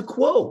that's the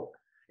quote,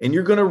 and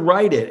you're going to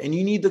write it, and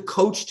you need the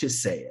coach to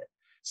say it.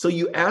 So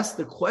you ask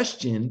the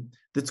question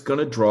that's going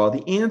to draw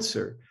the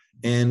answer.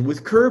 And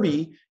with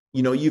Kirby,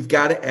 you've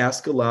got to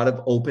ask a lot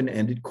of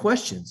open-ended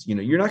questions.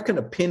 You're not going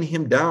to pin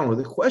him down with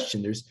a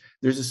question.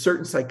 There's a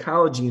certain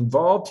psychology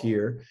involved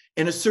here,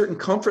 and a certain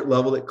comfort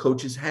level that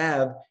coaches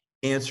have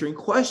answering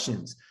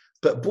questions.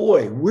 But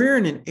boy, we're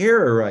in an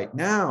era right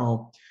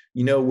now,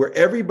 where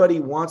everybody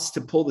wants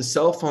to pull the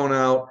cell phone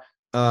out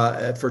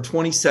for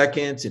 20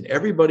 seconds, and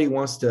everybody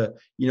wants to,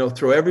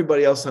 throw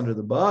everybody else under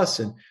the bus.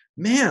 And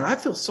man, I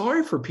feel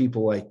sorry for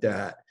people like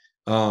that.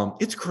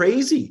 It's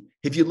crazy.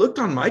 If you looked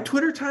on my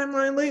Twitter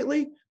timeline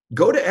lately,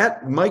 go to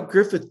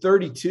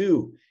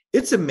 @MikeGriffith32.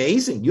 It's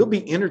amazing. You'll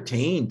be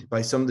entertained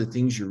by some of the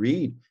things you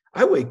read.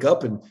 I wake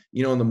up and,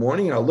 in the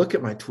morning, and I'll look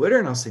at my Twitter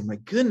and I'll say, my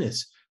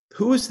goodness,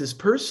 who is this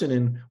person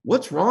and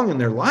what's wrong in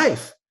their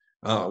life?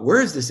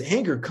 Where is this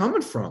anger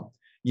coming from?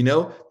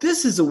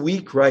 This is a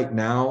week right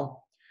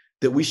now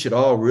that we should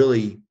all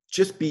really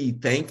just be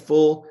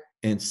thankful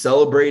and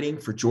celebrating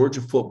for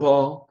Georgia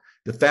football.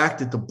 The fact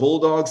that the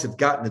Bulldogs have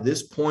gotten to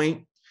this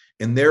point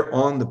and they're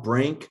on the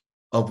brink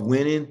of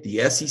winning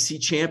the SEC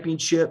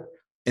championship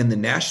and the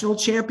national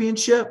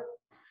championship.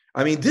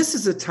 I mean, this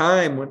is a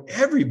time when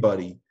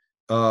everybody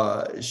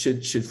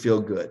should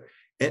feel good.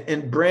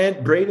 And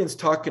Braden's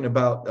talking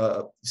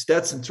about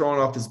Stetson throwing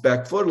off his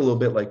back foot a little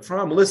bit like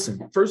Fromm.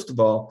 Listen, first of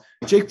all,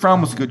 Jake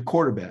Fromm was a good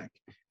quarterback.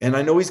 And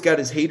I know he's got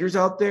his haters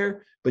out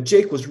there, But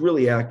Jake was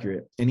really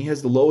accurate, and he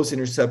has the lowest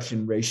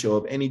interception ratio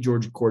of any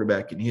Georgia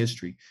quarterback in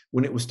history.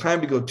 When it was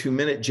time to go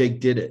 2-minute, Jake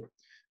did it.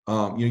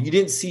 You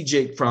didn't see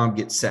Jake Fromm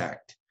get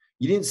sacked.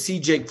 You didn't see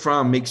Jake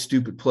Fromm make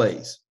stupid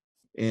plays.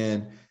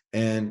 And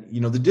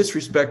the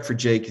disrespect for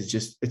Jake is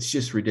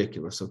just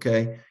ridiculous,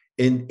 okay?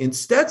 And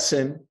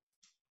Stetson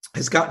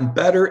has gotten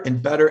better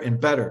and better and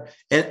better.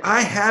 And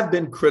I have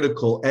been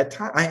critical at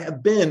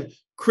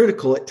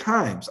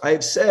times. I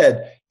have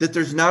said that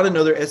there's not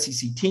another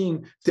SEC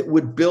team that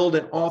would build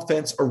an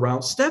offense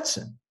around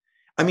Stetson.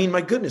 I mean,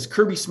 my goodness,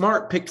 Kirby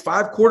Smart picked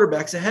 5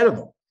 quarterbacks ahead of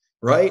him,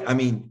 right? I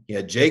mean, he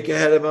had Jake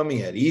ahead of him. He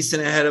had Eason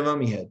ahead of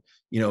him. He had,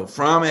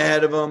 Fromm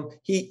ahead of him.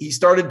 He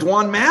started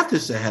Dwan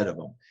Mathis ahead of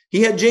him.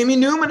 He had Jamie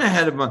Newman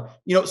ahead of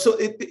him. So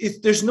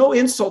there's no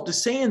insult to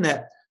saying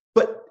that,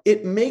 but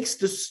it makes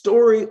the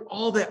story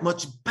all that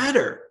much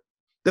better.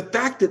 The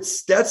fact that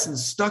Stetson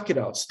stuck it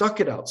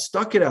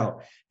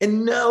out.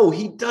 And no,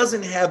 he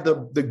doesn't have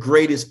the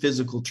greatest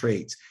physical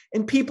traits.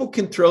 And people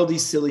can throw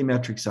these silly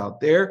metrics out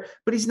there,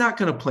 but he's not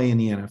going to play in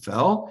the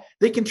NFL.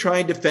 They can try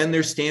and defend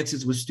their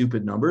stances with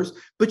stupid numbers,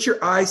 but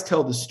your eyes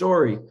tell the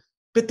story.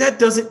 But that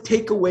doesn't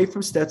take away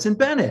from Stetson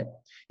Bennett.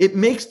 It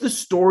makes the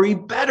story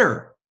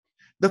better.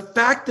 The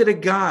fact that a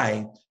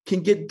guy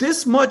can get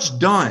this much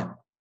done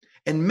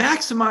and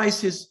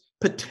maximize his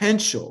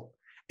potential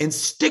and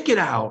stick it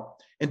out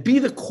and be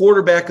the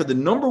quarterback of the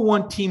number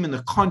 1 team in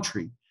the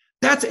country,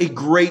 that's a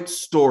great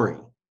story.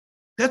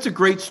 That's a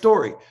great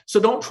story.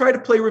 So don't try to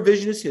play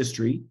revisionist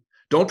history.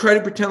 Don't try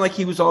to pretend like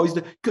he was always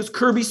because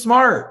Kirby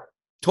Smart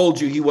told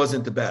you he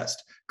wasn't the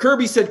best.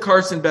 Kirby said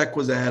Carson Beck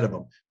was ahead of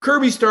him.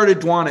 Kirby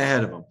started Dwan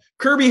ahead of him.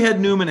 Kirby had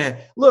Newman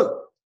ahead.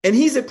 Look, and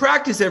he's at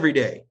practice every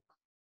day.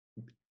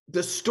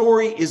 The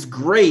story is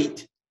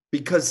great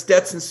because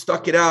Stetson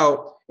stuck it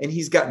out and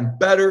he's gotten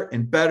better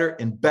and better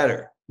and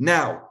better.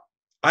 Now,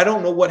 I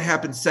don't know what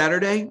happened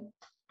Saturday.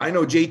 I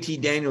know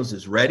JT Daniels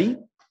is ready.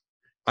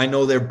 I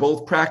know they're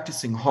both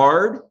practicing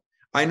hard.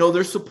 I know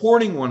they're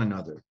supporting one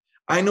another.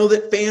 I know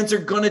that fans are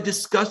going to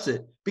discuss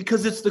it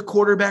because it's the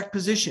quarterback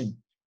position.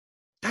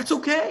 That's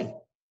okay.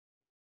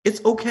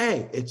 It's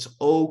okay. It's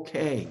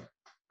okay.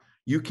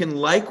 You can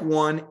like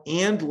one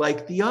and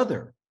like the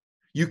other.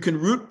 You can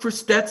root for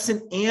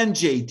Stetson and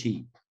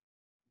JT.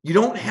 You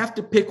don't have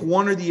to pick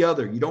one or the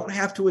other. You don't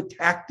have to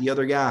attack the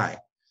other guy.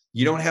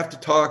 You don't have to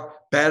talk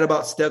bad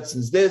about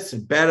Stetson's this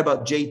and bad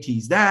about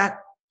JT's that.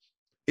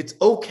 It's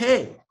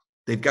okay.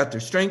 They've got their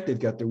strength. They've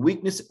got their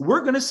weakness.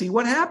 We're going to see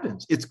what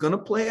happens. It's going to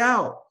play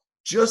out.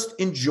 Just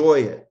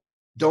enjoy it.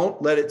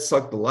 Don't let it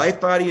suck the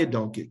life out of you.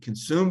 Don't get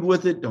consumed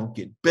with it. Don't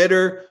get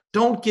bitter.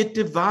 Don't get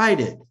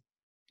divided.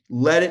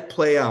 Let it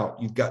play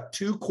out. You've got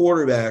 2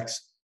 quarterbacks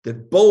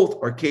that both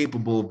are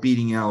capable of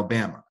beating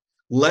Alabama.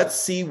 Let's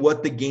see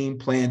what the game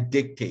plan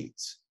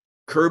dictates.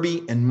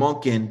 Kirby and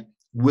Monken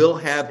will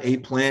have a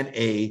plan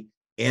A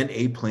and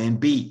a plan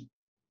B,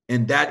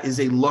 and that is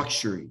a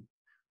luxury.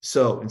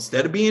 So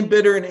instead of being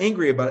bitter and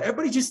angry about it,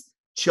 everybody just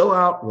chill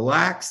out,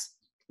 relax,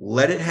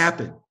 let it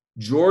happen.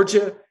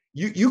 Georgia,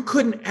 you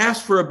couldn't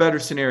ask for a better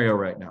scenario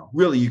right now.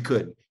 Really, you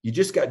couldn't. You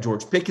just got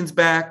George Pickens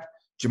back.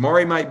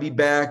 Jamari might be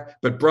back,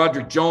 but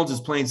Broderick Jones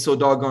is playing so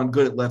doggone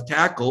good at left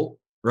tackle,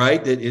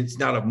 right, that it's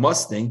not a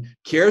must thing.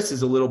 Karras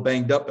is a little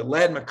banged up, but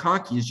Ladd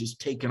McConkey is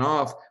just taken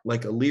off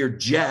like a Lear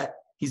jet.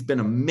 He's been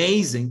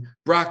amazing.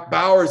 Brock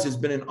Bowers has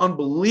been an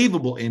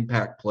unbelievable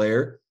impact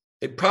player,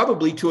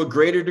 probably to a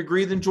greater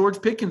degree than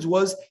George Pickens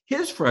was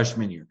his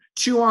freshman year.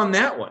 Chew on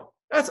that one.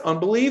 That's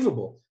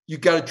unbelievable.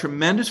 You've got a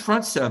tremendous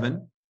front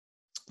 7.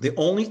 The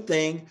only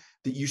thing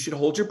that you should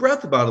hold your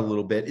breath about a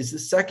little bit is the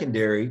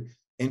secondary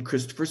and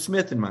Christopher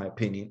Smith, in my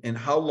opinion, and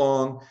how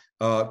long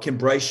can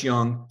Bryce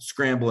Young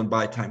scramble and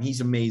buy time. He's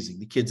amazing.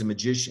 The kid's a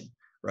magician,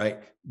 right?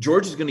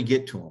 George is going to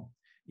get to him.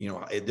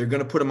 They're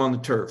going to put him on the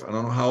turf. I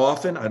don't know how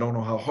often. I don't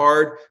know how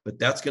hard, but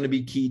that's going to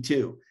be key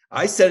too.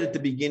 I said at the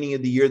beginning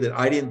of the year that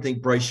I didn't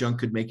think Bryce Young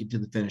could make it to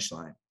the finish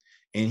line,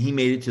 and he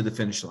made it to the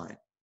finish line,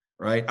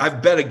 right?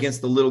 I've bet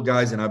against the little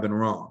guys, and I've been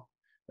wrong,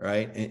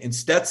 right? And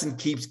Stetson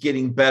keeps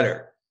getting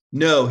better.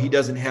 No, he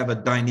doesn't have a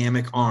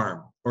dynamic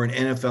arm or an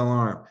NFL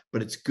arm,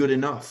 but it's good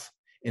enough,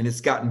 and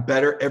it's gotten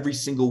better every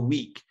single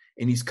week,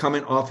 and he's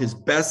coming off his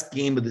best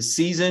game of the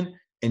season,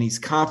 and he's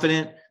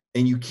confident,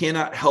 and you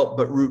cannot help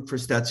but root for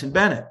Stetson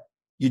Bennett.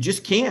 You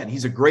just can't.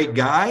 He's a great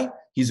guy.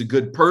 He's a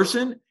good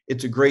person.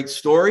 It's a great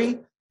story.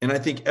 And I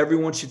think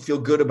everyone should feel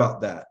good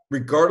about that.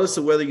 Regardless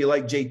of whether you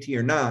like JT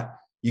or not,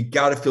 you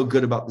got to feel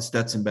good about the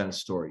Stetson Bennett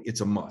story.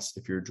 It's a must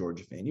if you're a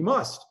Georgia fan. You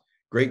must.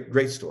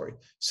 Great story.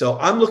 So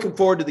I'm looking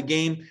forward to the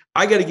game.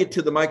 I got to get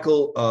to the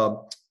Michael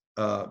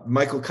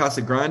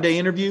Casagrande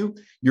interview.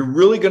 You're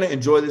really going to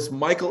enjoy this.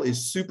 Michael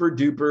is super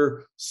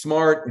duper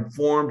smart,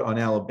 informed on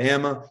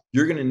Alabama.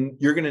 You're going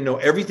to know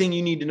everything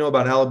you need to know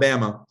about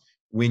Alabama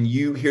when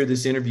you hear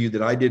this interview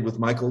that I did with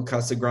Michael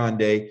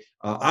Casagrande.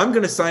 I'm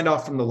going to sign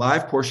off from the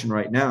live portion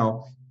right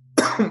now.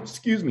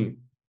 Excuse me.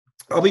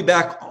 I'll be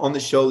back on the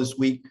show this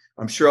week.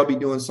 I'm sure I'll be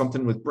doing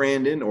something with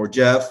Brandon or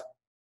Jeff.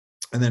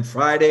 And then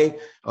Friday,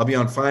 I'll be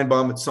on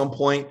Feinbaum at some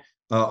point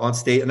on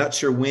state. I'm not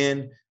sure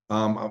when.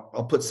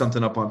 I'll put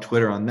something up on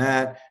Twitter on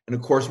that. And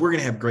of course, we're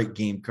going to have great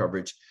game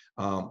coverage.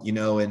 I'll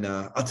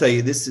tell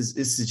you, this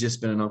has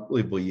just been an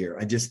unbelievable year.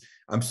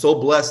 I'm so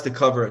blessed to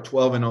cover a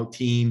 12-0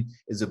 team.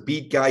 As a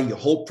beat guy, you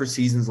hope for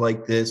seasons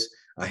like this.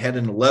 I had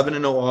an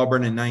 11-0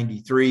 Auburn in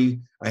 93.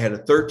 I had a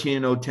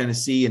 13-0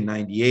 Tennessee in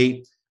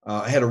 98.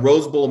 I had a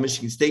Rose Bowl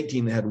Michigan State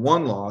team that had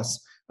one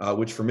loss,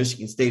 which for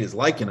Michigan State is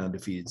like an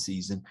undefeated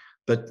season.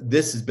 But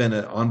this has been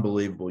an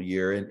unbelievable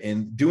year.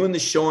 And doing the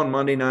show on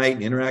Monday night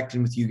and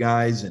interacting with you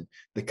guys and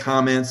the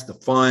comments, the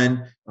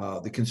fun,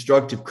 the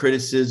constructive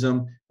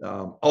criticism,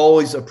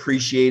 always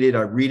appreciated.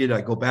 I read it.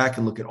 I go back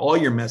and look at all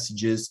your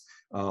messages.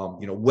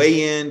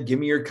 Weigh in, give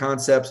me your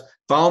concepts.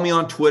 Follow me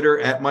on Twitter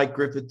at Mike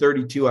Griffith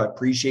 32. I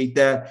appreciate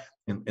that.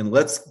 And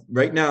let's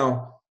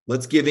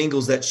give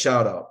Ingles that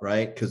shout out,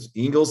 right? Because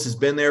Ingles has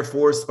been there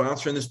for us,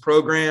 sponsoring this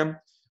program,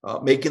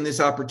 making this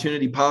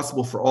opportunity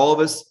possible for all of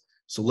us.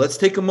 So let's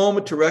take a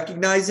moment to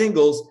recognize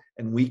Ingles,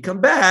 and we come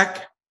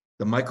back,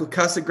 the Michael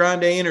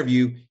Casagrande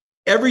interview,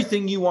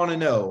 everything you want to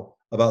know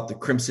about the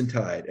Crimson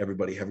Tide.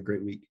 Everybody have a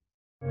great week.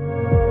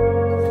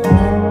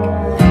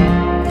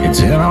 It's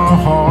in our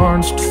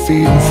hearts to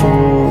feel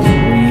for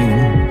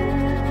real.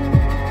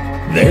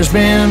 There's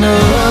been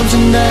ups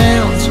and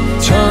downs,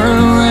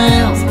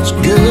 turnarounds,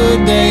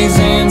 good days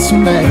and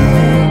some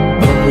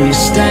bad. But we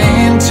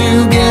stand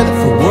together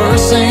for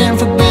worse and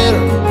for better.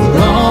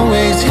 We'll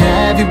always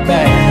have your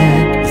back.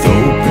 With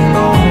open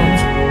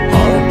arms,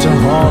 heart to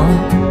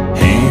heart,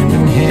 hand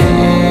in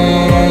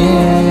hand.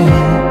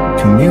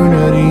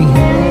 Community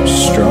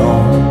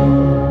strong.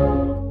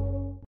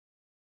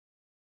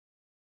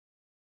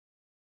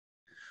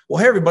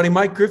 Well, hey, everybody,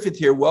 Mike Griffith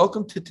here.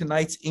 Welcome to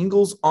tonight's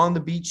Ingles on the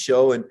Beat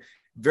show. And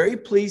very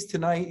pleased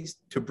tonight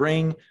to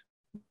bring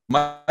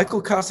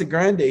Michael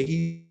Casagrande.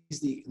 He's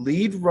the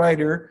lead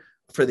writer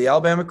for the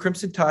Alabama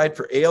Crimson Tide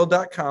for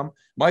AL.com.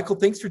 Michael,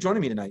 thanks for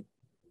joining me tonight.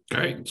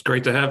 Great. It's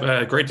great to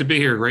have great to be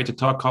here. Great to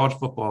talk college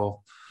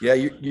football. Yeah,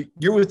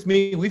 you're with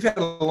me. We've had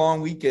a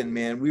long weekend,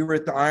 man. We were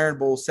at the Iron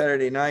Bowl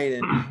Saturday night.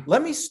 And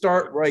let me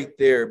start right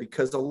there,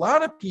 because a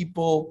lot of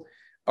people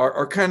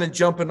are kind of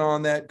jumping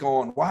on that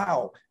going,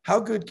 wow, how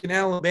good can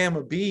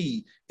Alabama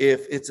be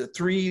if it's a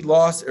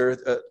 3-loss or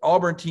an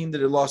Auburn team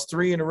that had lost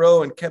 3 in a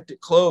row and kept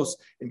it close?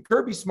 And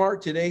Kirby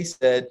Smart today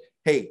said,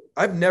 hey,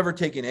 I've never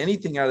taken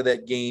anything out of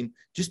that game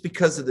just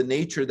because of the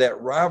nature of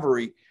that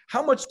rivalry.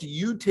 How much do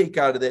you take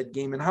out of that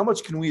game, and how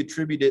much can we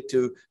attribute it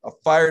to a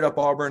fired-up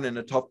Auburn and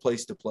a tough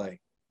place to play?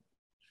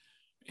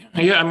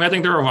 Yeah, I mean, I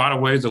think there are a lot of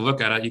ways to look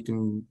at it. You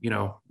can,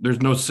 there's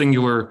no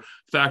singular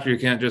factor. You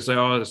can't just say,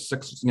 oh, a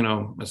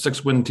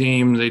 6-win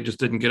team, they just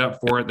didn't get up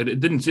for it. It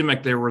didn't seem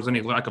like there was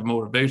any lack of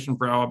motivation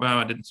for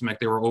Alabama. It didn't seem like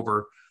they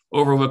were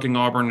overlooking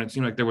Auburn. It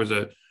seemed like there was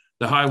the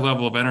high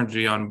level of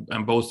energy on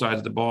both sides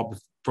of the ball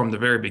from the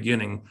very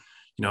beginning.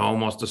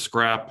 Almost a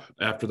scrap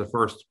after the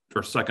first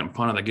or second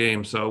punt of the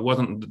game. So it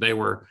wasn't that they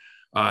were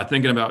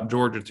thinking about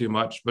Georgia too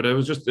much, but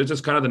it's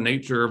just kind of the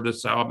nature of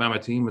this Alabama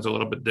team is a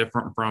little bit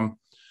different from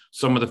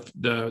some of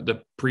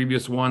the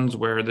previous ones,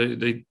 where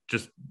they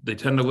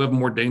tend to live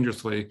more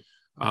dangerously.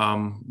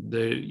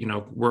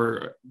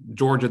 Where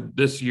Georgia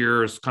this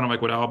year is kind of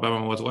like what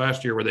Alabama was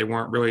last year, where they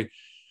weren't really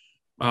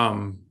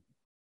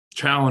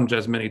challenged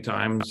as many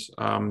times.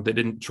 They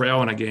didn't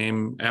trail in a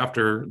game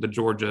after the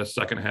Georgia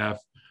second half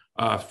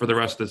for the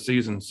rest of the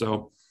season.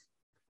 So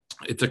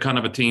it's a kind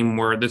of a team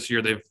where this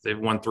year they've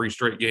won 3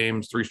 straight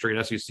games, 3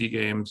 straight SEC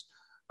games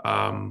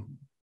by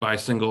a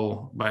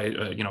single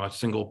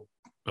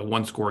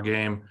 1-score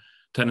game.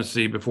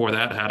 Tennessee before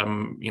that had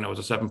them, it was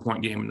a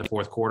 7-point game in the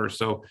fourth quarter.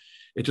 So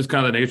it's just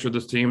kind of the nature of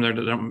this team. They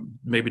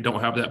maybe don't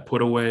have that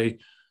put away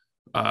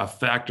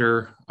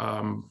factor.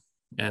 I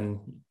don't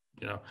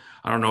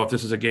know if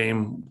this is a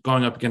game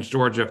going up against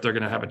Georgia, if they're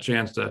going to have a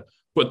chance to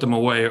put them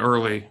away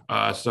early.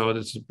 So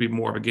this would be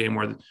more of a game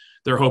where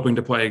they're hoping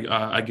to play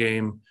a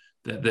game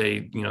that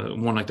they,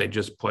 one like they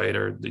just played,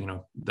 or,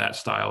 that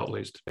style at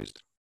least.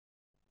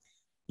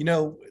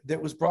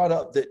 That was brought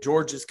up that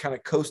Georgia's kind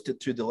of coasted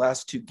through the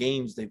last 2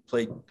 games. They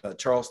played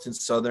Charleston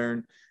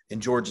Southern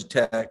and Georgia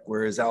Tech,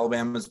 whereas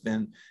Alabama's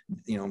been,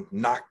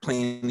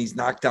 playing these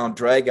knockdown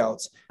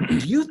dragouts. Do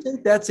you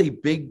think that's a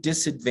big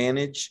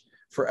disadvantage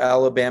for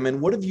Alabama?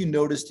 And what have you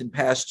noticed in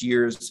past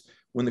years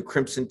when the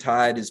Crimson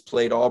Tide has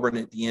played Auburn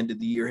at the end of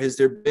the year? Has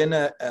there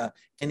been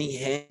any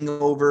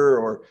hangover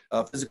or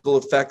physical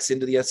effects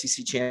into the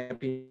SEC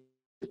championship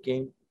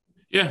game?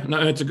 Yeah,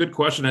 no, it's a good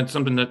question. It's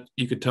something that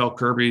you could tell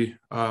Kirby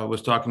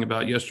was talking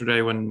about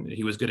yesterday when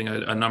he was getting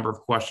a number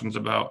of questions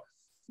about,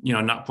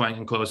 not playing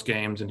in close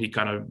games. And he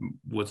kind of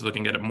was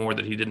looking at it more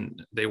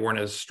that they weren't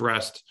as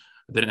stressed.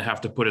 They didn't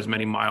have to put as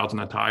many miles on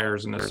the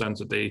tires, in the sense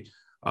that they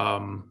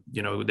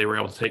were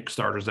able to take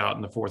starters out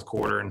in the fourth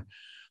quarter and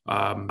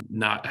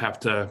not have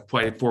to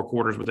play 4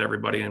 quarters with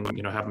everybody and,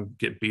 have them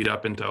get beat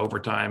up into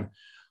overtime.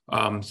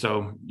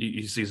 So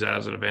he sees that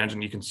as an advantage,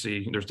 and you can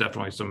see there's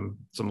definitely some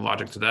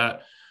logic to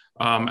that.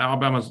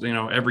 Alabama's,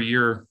 every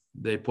year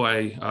they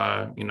play,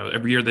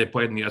 every year they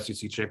played in the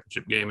SEC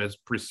championship game is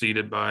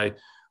preceded by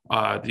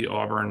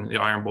the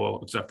Iron Bowl,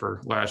 except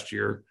for last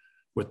year.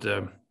 with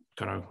the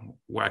kind of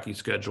wacky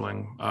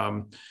scheduling.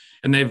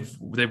 And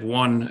they've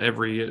won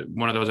every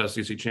one of those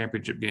SEC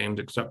championship games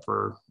except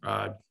for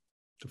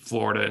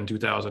Florida in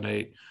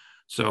 2008.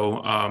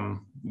 So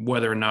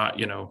whether or not,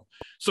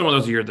 some of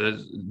those years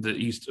the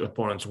East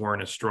opponents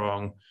weren't as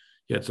strong.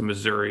 You had some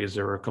Missouris.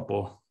 There were a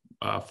couple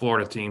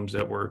Florida teams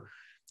that were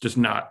just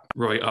not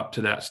really up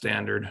to that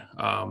standard.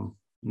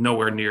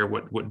 Nowhere near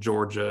what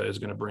Georgia is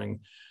going to bring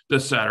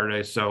this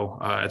Saturday. So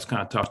it's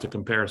kind of tough to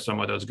compare some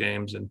of those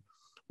games and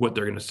what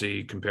they're going to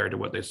see compared to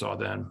what they saw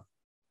then.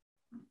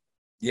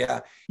 Yeah.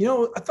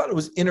 I thought it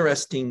was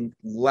interesting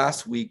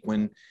last week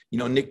when,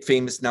 Nick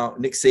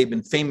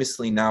Saban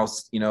famously now,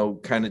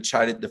 kind of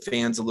chided the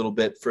fans a little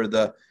bit for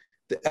the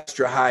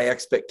extra high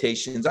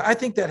expectations. I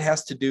think that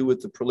has to do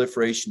with the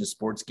proliferation of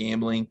sports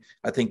gambling.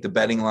 I think the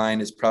betting line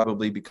has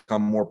probably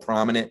become more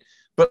prominent,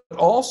 but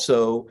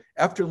also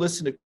after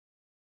listening to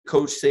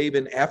Coach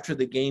Saban after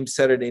the game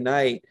Saturday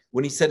night,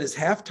 when he said his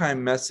halftime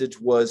message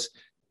was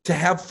to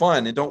have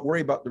fun and don't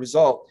worry about the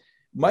result.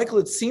 Michael,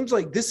 it seems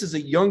like this is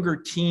a younger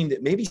team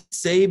that maybe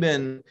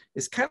Saban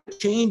is kind of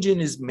changing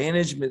his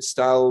management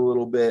style a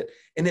little bit.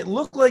 And it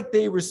looked like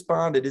they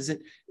responded. Is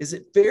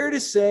it fair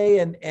to say,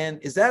 and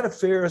is that a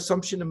fair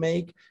assumption to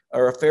make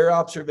or a fair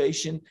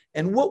observation?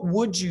 And what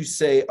would you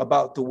say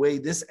about the way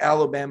this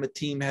Alabama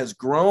team has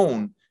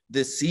grown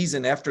this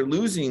season after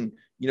losing,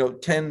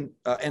 10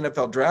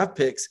 NFL draft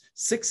picks,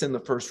 6 in the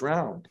first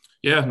round?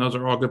 Yeah, those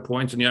are all good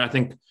points. And yeah, I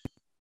think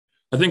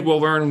we'll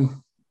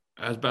learn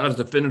as about as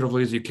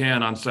definitively as you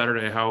can on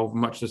Saturday how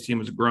much this team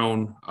has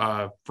grown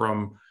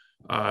from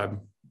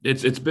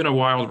it's been a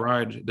wild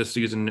ride this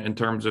season in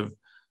terms of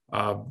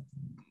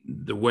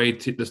the way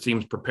this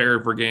team's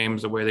prepared for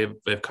games, the way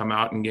they've come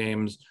out in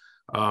games,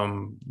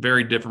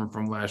 very different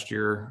from last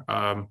year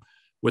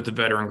with the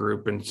veteran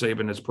group. And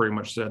Saban has pretty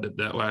much said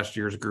that last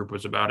year's group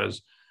was about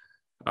as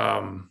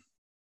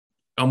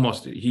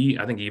almost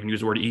I think he even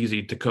used the word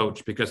easy to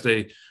coach because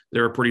they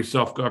were pretty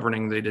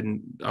self-governing. They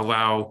didn't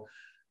allow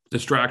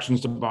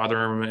distractions to bother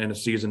them in a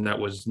season that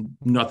was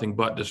nothing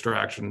but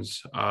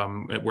distractions.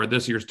 Where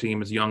this year's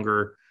team is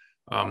younger,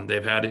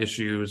 they've had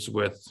issues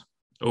with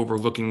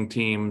overlooking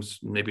teams,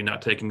 maybe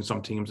not taking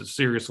some teams as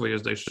seriously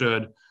as they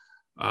should.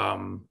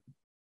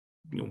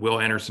 Will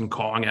Anderson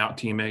calling out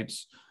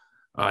teammates,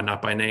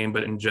 not by name,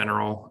 but in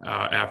general,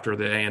 after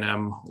the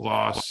A&M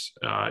loss,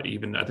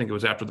 even I think it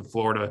was after the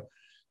Florida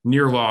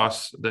near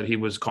loss that he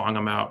was calling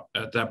them out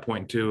at that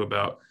point too,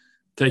 about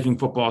taking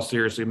football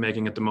seriously,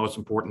 making it the most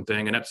important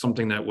thing. And that's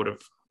something that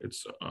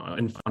it's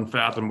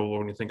unfathomable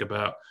when you think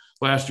about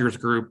last year's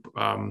group,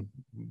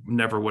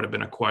 never would have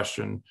been a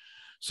question.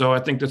 So I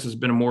think this has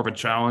been more of a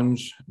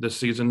challenge this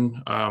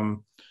season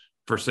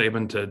for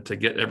Saban to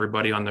get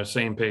everybody on the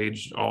same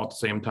page all at the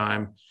same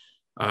time.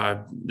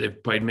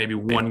 They've played maybe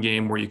one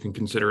game where you can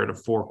consider it a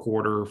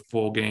 4-quarter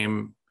full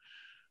game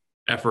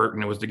effort.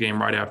 And it was the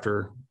game right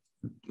after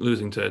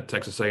losing to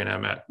Texas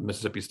A&M at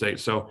Mississippi State.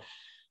 So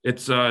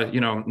it's,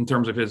 in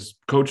terms of his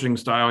coaching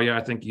style, yeah,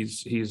 I think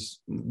he's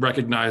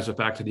recognized the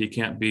fact that he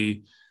can't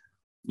be,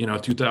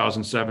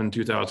 2007,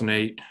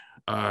 2008,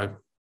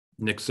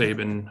 Nick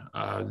Saban,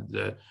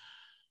 the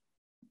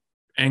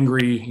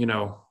angry,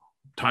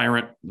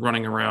 tyrant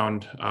running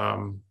around,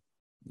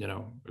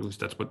 at least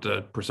that's what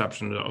the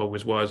perception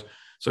always was.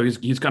 So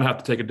he's going to have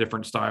to take a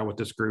different style with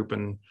this group.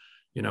 And,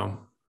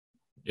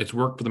 it's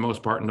worked for the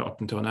most part up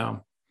until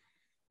now.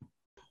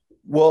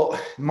 Well,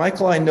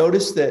 Michael, I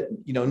noticed that,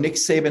 Nick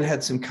Saban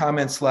had some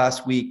comments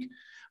last week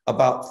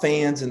about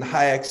fans and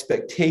high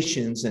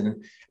expectations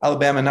and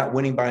Alabama not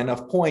winning by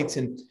enough points.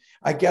 And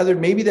I gathered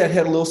maybe that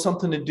had a little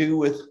something to do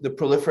with the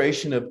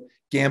proliferation of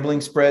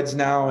gambling spreads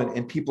now,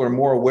 and people are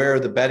more aware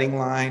of the betting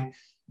line.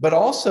 But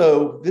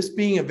also this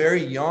being a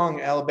very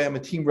young Alabama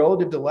team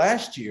relative to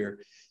last year,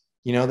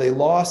 they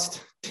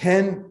lost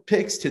 10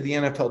 picks to the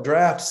NFL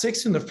draft,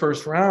 6 in the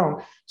first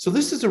round. So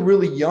this is a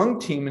really young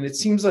team. And it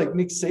seems like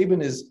Nick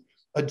Saban is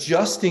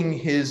adjusting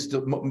his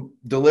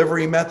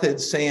delivery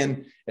methods,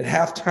 saying at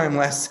halftime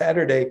last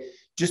Saturday,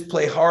 just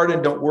play hard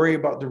and don't worry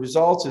about the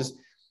results.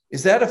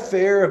 Is that a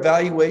fair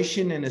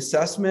evaluation and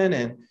assessment?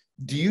 And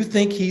do you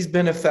think he's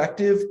been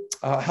effective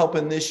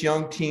helping this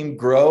young team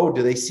grow?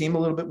 Do they seem a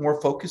little bit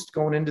more focused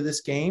going into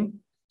this game?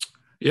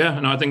 Yeah,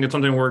 no, I think it's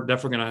something we're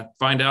definitely going to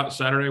find out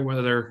Saturday,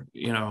 whether they're,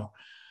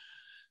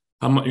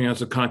 how much,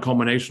 it's a kind of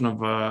culmination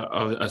of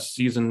a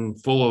season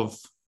full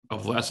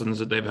of lessons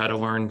that they've had to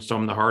learn,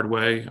 some the hard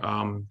way,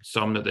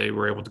 some that they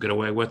were able to get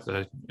away with.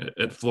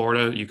 At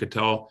Florida, you could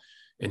tell,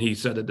 and he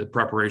said that the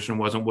preparation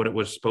wasn't what it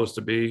was supposed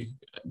to be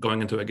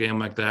going into a game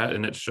like that,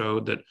 and it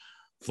showed that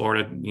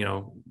Florida,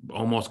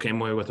 almost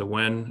came away with a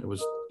win. It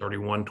was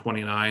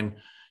 31-29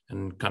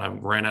 and kind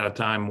of ran out of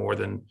time more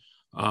than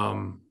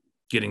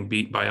getting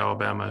beat by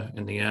Alabama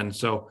in the end.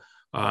 So,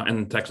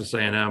 and Texas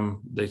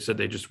A&M, they said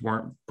they just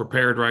weren't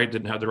prepared right,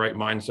 didn't have the right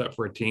mindset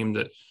for a team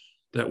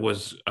that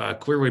was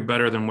clearly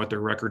better than what their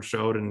record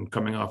showed and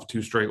coming off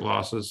 2 straight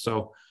losses.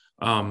 So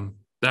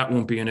that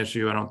won't be an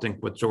issue. I don't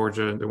think with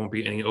Georgia, there won't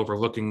be any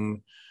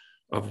overlooking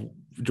of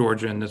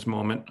Georgia in this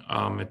moment.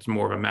 It's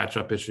more of a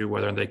matchup issue,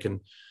 whether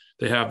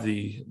they have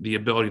the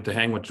ability to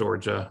hang with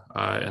Georgia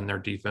and their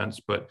defense.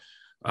 But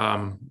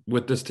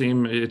with this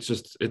team,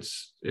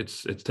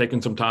 it's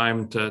taken some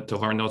time to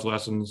learn those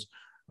lessons.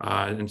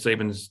 And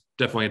Saban's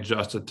definitely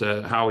adjusted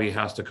to how he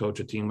has to coach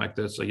a team like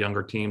this, a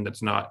younger team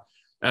that's not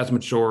as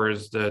mature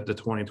as the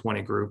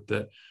 2020 group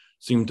that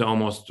seemed to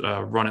almost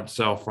run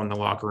itself from the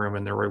locker room.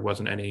 And there really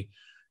wasn't any,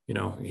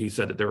 he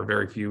said that there were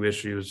very few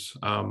issues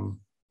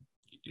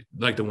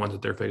like the ones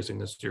that they're facing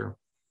this year.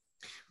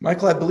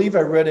 Michael, I believe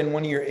I read in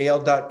one of your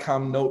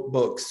AL.com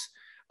notebooks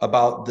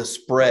about the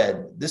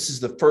spread. This is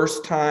the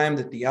first time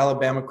that the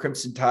Alabama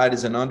Crimson Tide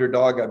is an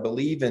underdog, I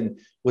believe, in,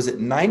 was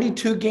it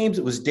 92 games?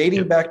 It was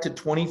dating back to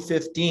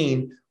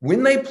 2015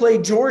 when they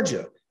played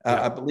Georgia.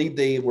 I believe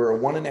they were a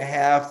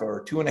 1.5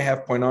 or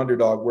 2.5 point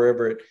underdog,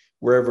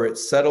 wherever it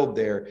settled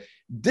there.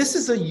 This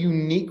is a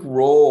unique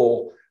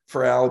role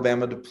for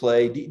Alabama to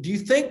play. Do you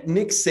think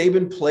Nick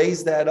Saban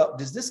plays that up?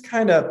 Does this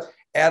kind of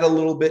add a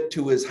little bit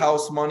to his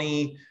house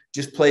money,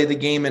 just play the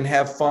game and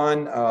have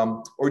fun?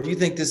 Or do you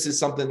think this is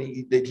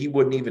something that he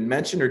wouldn't even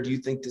mention? Or do you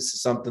think this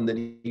is something that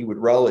he would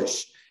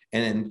relish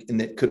and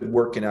that could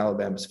work in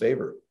Alabama's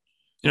favor?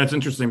 It's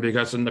interesting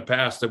because in the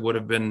past, it would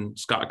have been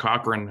Scott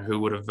Cochran who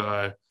would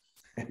have,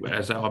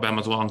 as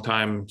Alabama's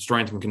longtime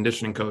strength and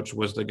conditioning coach,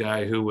 was the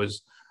guy who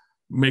was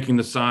making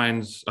the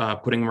signs,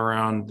 putting them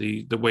around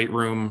the weight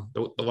room,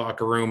 the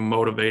locker room,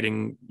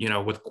 motivating,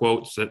 with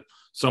quotes that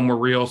some were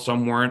real,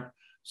 some weren't.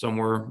 Some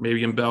were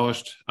maybe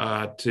embellished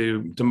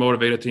to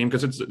motivate a team,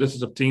 because this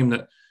is a team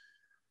that,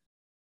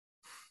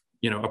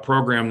 a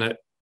program that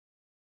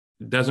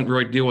doesn't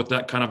really deal with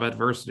that kind of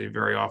adversity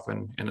very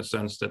often, in a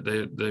sense that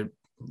they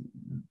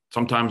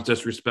sometimes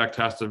disrespect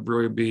has to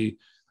really be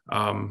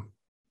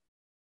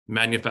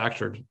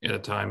manufactured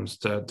at times.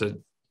 To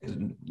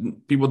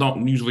people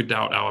don't usually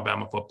doubt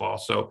Alabama football,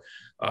 so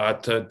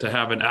to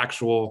have an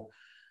actual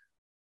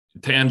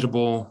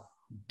tangible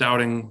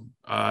doubting,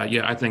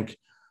 I think.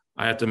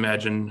 I have to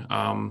imagine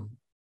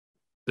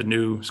the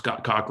new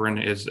Scott Cochran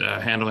is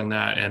handling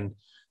that and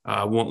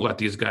won't let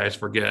these guys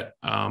forget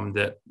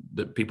that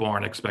people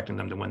aren't expecting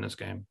them to win this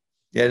game.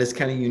 Yeah, it is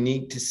kind of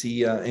unique to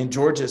see. In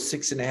Georgia,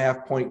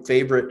 6.5 point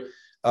favorite.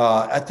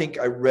 I think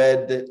I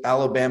read that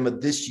Alabama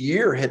this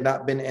year had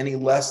not been any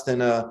less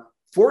than a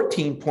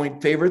 14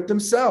 point favorite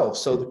themselves.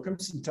 So the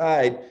Crimson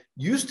Tide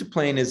used to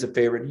playing as a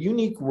favorite,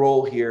 unique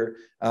role here.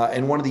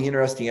 And one of the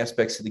interesting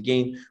aspects of the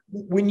game,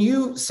 when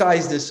you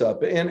size this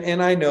up,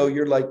 and I know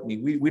you're like me,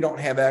 we don't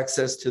have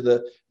access to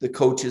the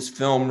coach's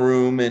film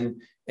room,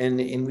 and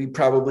we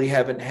probably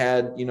haven't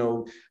had,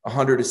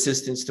 100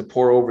 assistants to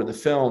pour over the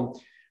film.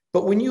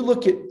 But when you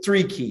look at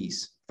three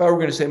keys, if I were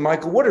going to say,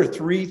 Michael, what are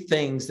three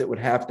things that would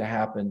have to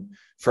happen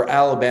for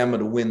Alabama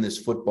to win this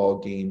football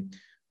game?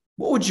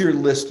 What would your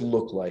list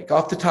look like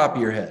off the top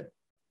of your head?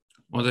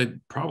 Well, they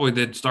probably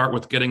did start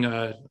with getting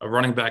a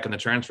running back in the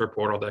transfer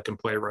portal that can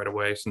play right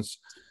away, since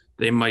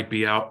they might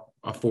be out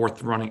a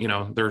fourth running,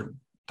 their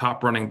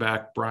top running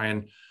back,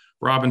 Brian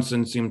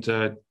Robinson, seemed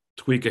to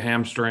tweak a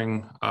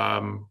hamstring.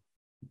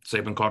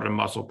 Saban called it a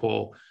muscle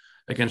pull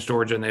against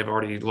Georgia, and they've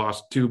already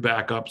lost two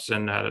backups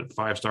and a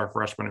 5-star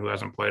freshman who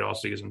hasn't played all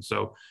season.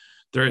 So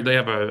they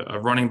have a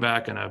running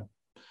back and a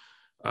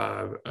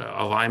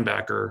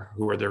linebacker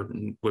who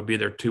would be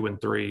their 2 and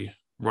 3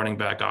 running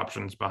back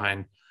options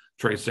behind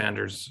Trey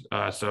Sanders.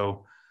 And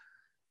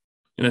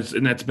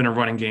that's been a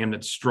running game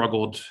that's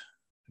struggled.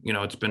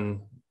 It's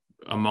been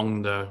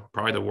among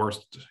probably the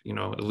worst,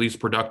 the least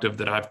productive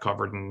that I've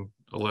covered in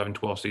 11,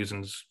 12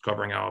 seasons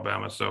covering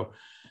Alabama. So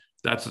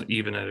that's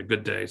even a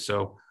good day.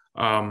 So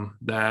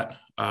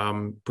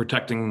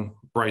protecting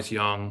Bryce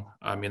Young,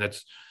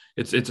 it's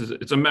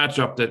a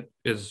matchup that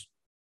is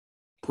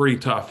pretty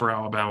tough for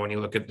Alabama when you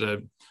look at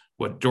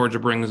what Georgia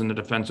brings in the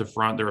defensive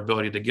front, their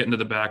ability to get into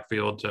the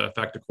backfield to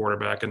affect the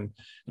quarterback, and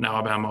an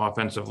Alabama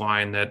offensive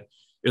line that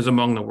is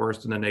among the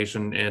worst in the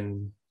nation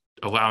in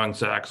allowing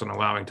sacks and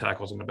allowing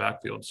tackles in the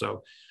backfield.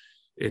 So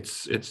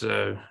it's that's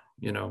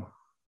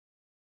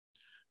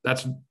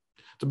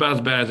about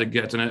as bad as it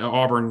gets. And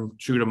Auburn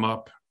chewed them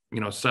up,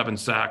 7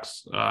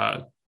 sacks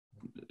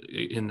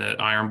in the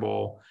Iron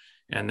Bowl,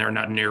 and they're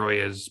not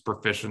nearly as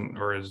proficient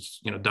or as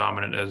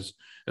dominant as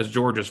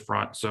Georgia's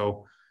front.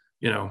 So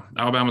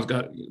Alabama's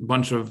got a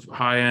bunch of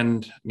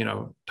high-end,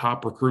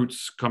 top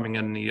recruits coming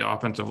in, the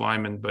offensive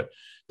linemen, but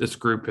this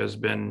group has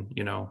been,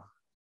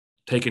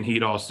 taking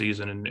heat all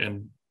season,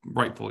 and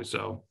rightfully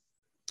so.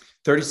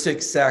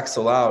 36 sacks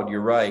allowed.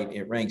 You're right.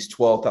 It ranks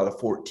 12th out of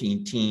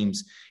 14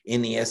 teams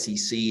in the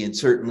SEC. And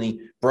certainly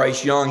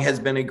Bryce Young has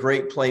been a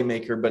great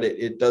playmaker, but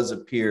it does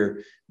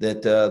appear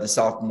that the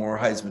sophomore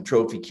Heisman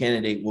Trophy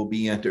candidate will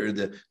be under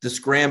the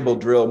scramble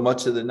drill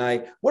much of the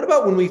night. What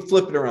about when we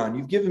flip it around?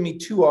 You've given me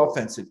 2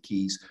 offensive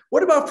keys.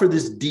 What about for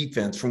this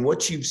defense, from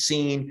what you've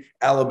seen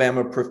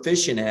Alabama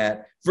proficient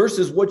at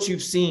versus what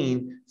you've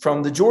seen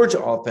from the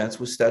Georgia offense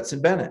with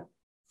Stetson Bennett?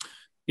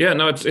 Yeah,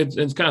 no,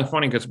 it's kind of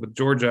funny because with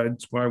Georgia,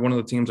 it's probably one of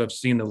the teams I've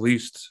seen the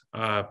least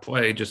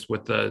play, just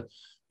with the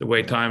the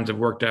way times have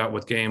worked out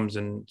with games.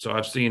 And so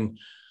I've seen,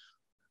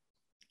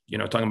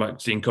 talking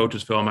about seeing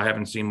coaches film, I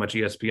haven't seen much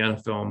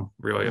ESPN film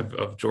really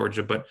of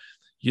Georgia, but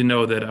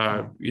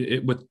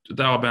that with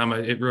Alabama,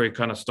 it really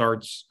kind of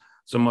starts,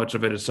 so much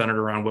of it is centered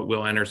around what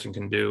Will Anderson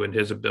can do and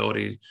his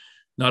ability,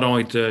 not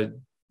only to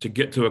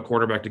get to a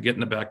quarterback, to get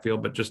in the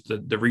backfield, but just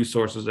the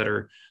resources that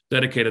are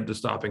dedicated to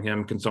stopping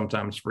him can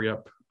sometimes free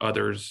up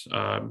others.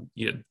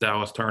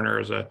 Dallas Turner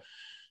is a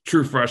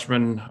true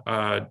freshman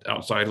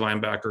outside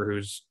linebacker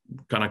who's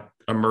kind of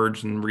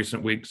emerged in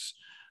recent weeks.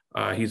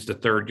 He's the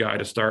third guy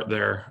to start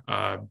there.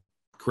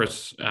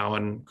 Christopher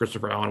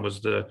Allen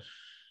was the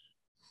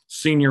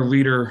senior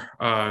leader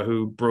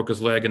who broke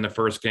his leg in the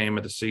first game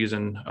of the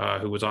season,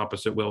 who was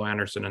opposite Will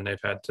Anderson, and they've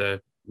had to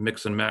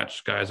mix and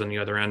match guys on the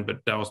other end.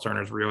 But Dallas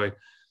Turner's really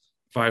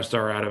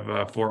 5-star out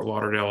of Fort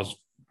Lauderdale's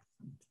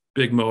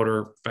big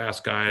motor,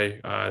 fast guy.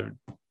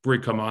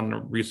 Really come on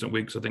in recent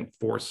weeks, I think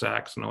 4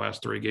 sacks in the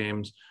last 3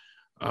 games.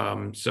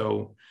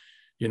 So,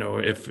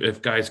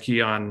 if guys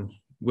key on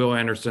Will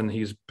Anderson,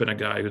 he's been a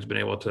guy who's been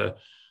able to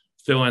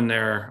fill in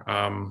there.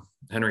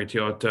 Henry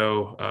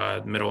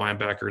Teoto, middle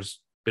linebacker's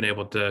been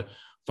able to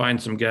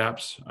find some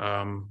gaps.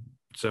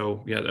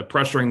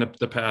 Pressuring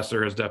the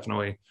passer has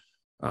definitely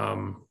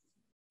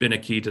been a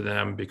key to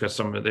them, because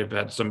they've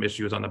had some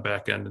issues on the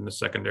back end in the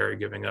secondary,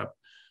 giving up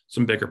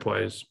some bigger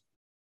plays.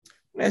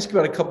 I'm going to ask you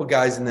about a couple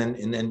guys and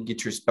then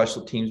get your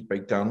special teams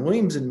breakdown.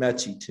 Williams and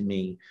Mechie, to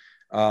me,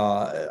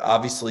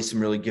 obviously some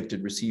really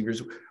gifted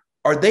receivers.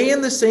 Are they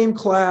in the same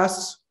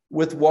class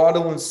with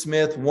Waddle and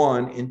Smith,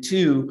 1? And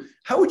 2,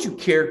 how would you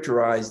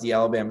characterize the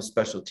Alabama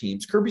special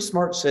teams? Kirby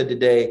Smart said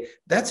today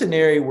that's an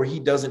area where he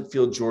doesn't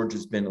feel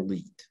Georgia's been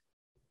elite.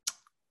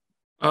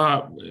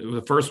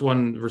 The first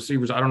one,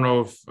 receivers, I don't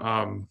know if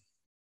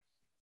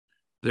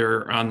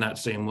they're on that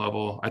same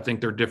level. I think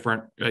they're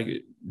different.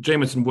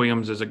 Jamison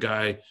Williams is a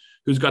guy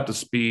who's got the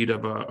speed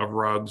of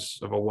Ruggs,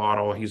 of a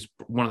Waddle. He's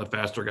one of the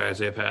faster guys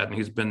they've had, and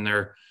he's been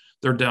their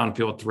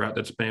downfield threat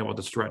that's been able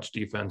to stretch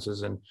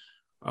defenses. And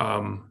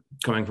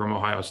coming from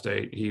Ohio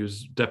State, he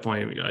was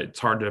definitely, it's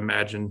hard to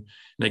imagine.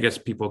 And I guess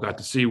people got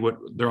to see what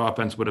their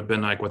offense would have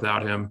been like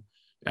without him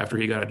after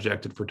he got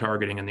ejected for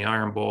targeting in the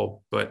Iron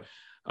Bowl. But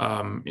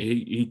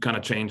he kind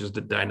of changes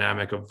the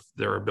dynamic of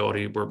their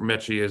ability, where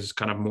Mechie is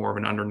kind of more of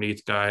an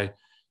underneath guy,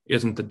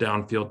 isn't the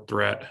downfield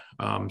threat.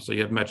 So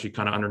you have Mechie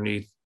kind of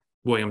underneath,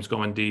 Williams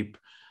going deep.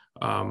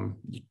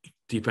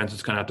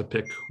 Defenses kind of have to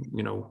pick,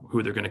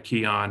 who they're going to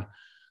key on.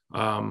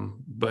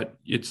 But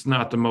it's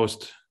not the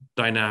most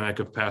dynamic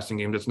of passing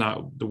games. It's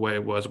not the way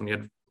it was when you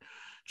had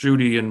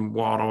Judy and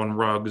Waddle and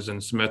Ruggs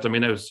and Smith. I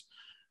mean, it was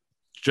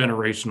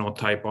generational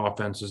type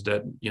offenses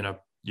that,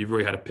 you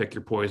really had to pick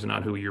your poison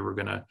on who you were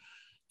going to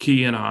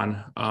key in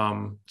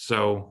on.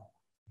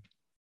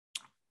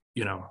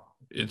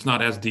 It's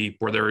not as deep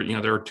where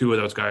there are 2 of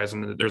those guys,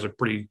 and there's a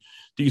pretty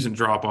decent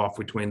drop off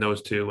between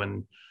those 2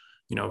 and,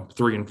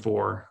 3 and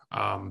 4.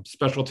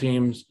 Special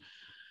teams.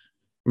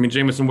 I mean,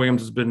 Jamison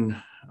Williams has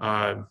been,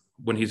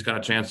 when he's got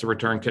a chance to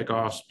return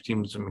kickoffs,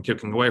 teams have been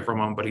kicking away from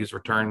him, but he's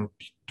turned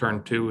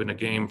 2 in a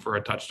game for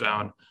a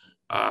touchdown,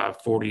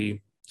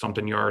 40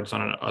 something yards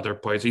on other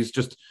plays.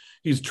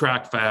 He's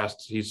track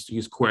fast.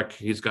 He's quick.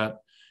 He's going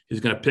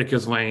to pick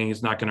his lane.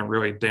 He's not going to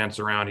really dance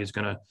around. He's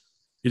going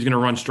to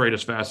run straight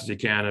as fast as he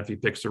can. If he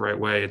picks the right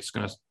way, it's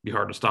going to be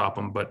hard to stop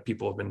him, but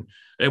people have been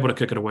able to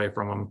kick it away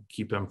from him,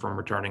 keep him from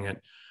returning it.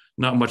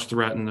 Not much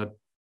threat in the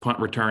punt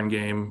return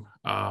game.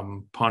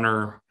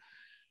 Punter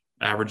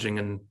averaging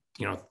in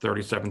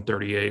 37,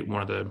 38,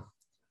 one of the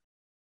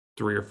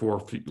 3 or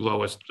 4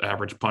 lowest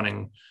average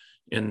punting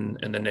in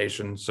the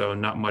nation. So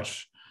not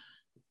much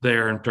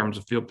there in terms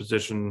of field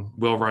position.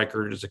 Will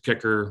Reichert is a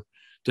kicker,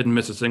 didn't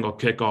miss a single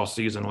kick all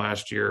season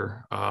last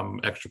year.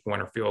 Extra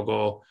point or field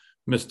goal,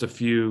 missed a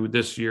few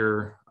this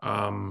year,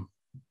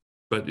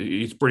 but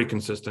he's pretty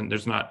consistent.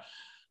 There's not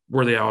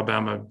where the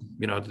Alabama,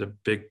 the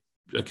big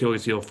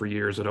Achilles heel for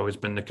years had always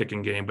been the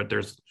kicking game, but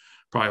there's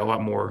probably a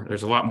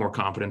lot more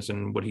confidence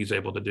in what he's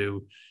able to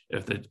do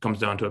if it comes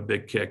down to a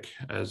big kick,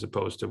 as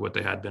opposed to what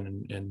they had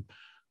been in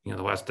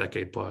the last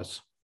decade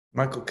plus.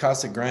 Michael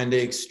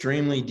Casagrande,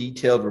 extremely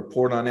detailed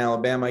report on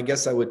Alabama. I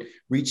guess I would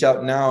reach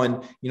out now,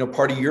 and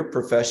part of your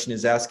profession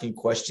is asking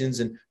questions.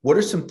 And what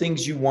are some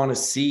things you want to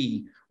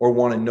see or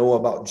want to know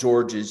about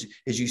Georgia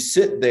as you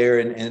sit there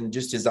and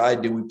just as I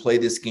do, we play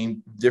this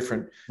game,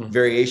 different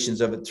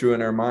variations of it through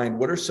in our mind.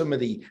 What are some of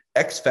the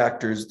X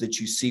factors that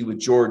you see with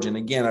Georgia? And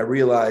again, I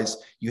realize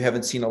you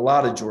haven't seen a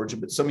lot of Georgia,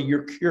 but some of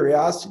your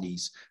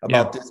curiosities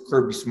about this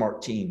Kirby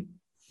Smart team.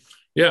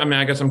 Yeah, I mean,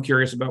 I guess I'm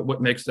curious about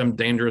what makes them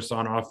dangerous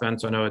on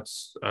offense. I know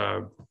it's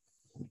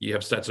you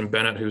have Stetson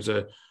Bennett, who's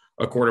a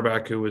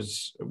quarterback who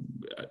was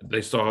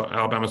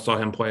Alabama saw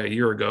him play a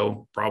year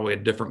ago, probably a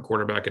different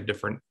quarterback, a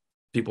different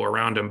people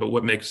around him. But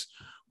what makes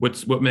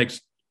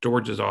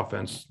Georgia's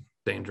offense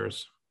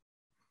dangerous?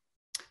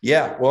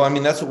 Yeah, well, I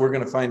mean, that's what we're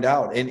going to find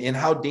out. And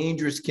how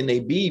dangerous can they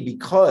be?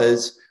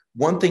 Because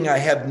one thing I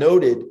have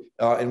noted,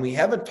 and we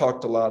haven't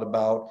talked a lot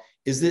about,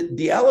 is that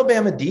the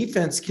Alabama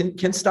defense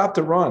can stop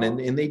the run,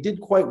 and they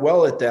did quite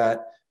well at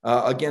that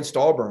against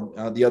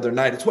Auburn the other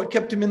night. It's what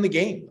kept him in the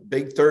game.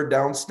 Big third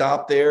down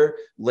stop there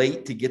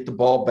late to get the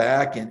ball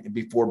back, and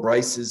before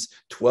Bryce's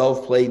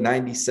 12-play,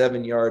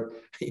 97-yard.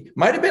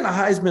 Might have been a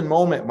Heisman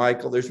moment,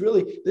 Michael.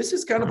 This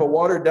is kind of a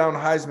watered-down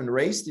Heisman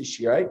race this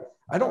year.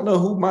 I don't know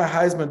who my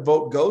Heisman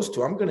vote goes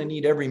to. I'm going to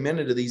need every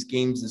minute of these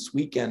games this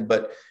weekend,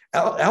 but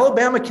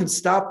Alabama can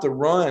stop the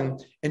run,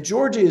 and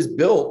Georgia is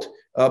built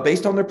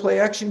based on their play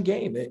action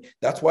game.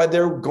 That's why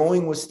they're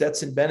going with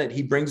Stetson Bennett.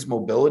 He brings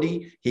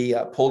mobility. He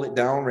pulled it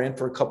down, ran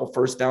for a couple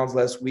first downs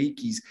last week.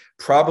 He's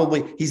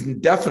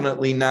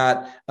definitely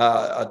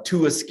not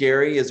Tua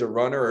scary as a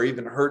runner or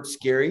even Hurt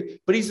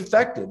scary, but he's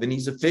effective and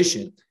he's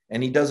efficient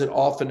and he does it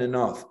often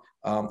enough.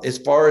 As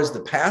far as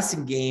the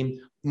passing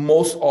game,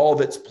 most all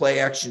of its play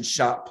action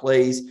shot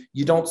plays.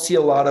 You don't see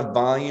a lot of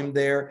volume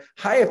there.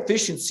 High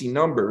efficiency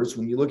numbers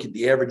when you look at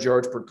the average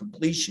yards per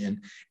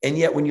completion. And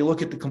yet when you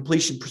look at the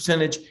completion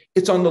percentage,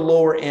 it's on the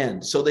lower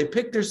end. So they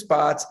pick their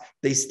spots.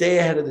 They stay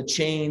ahead of the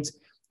chains.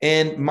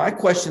 And my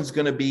question is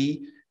going to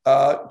be,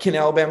 can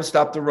Alabama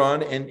stop the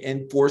run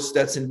and force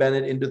Stetson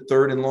Bennett into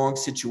third and long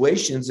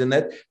situations? And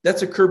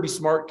that's a Kirby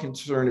Smart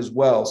concern as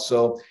well.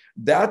 So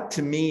that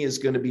to me is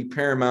going to be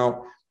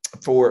paramount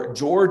for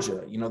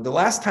Georgia. The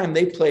last time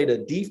they played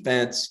a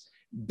defense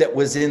that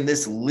was in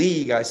this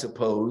league, I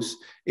suppose,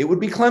 it would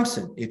be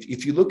Clemson.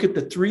 If you look at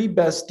the three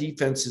best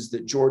defenses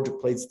that Georgia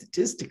played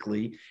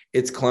statistically,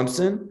 it's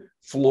Clemson,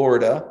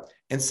 Florida,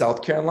 and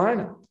South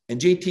Carolina.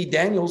 And JT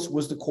Daniels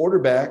was the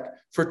quarterback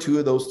for two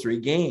of those three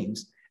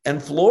games.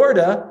 And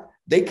Florida,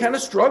 they kind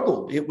of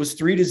struggled. It was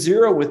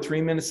 3-0 with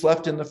 3 minutes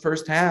left in the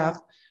first half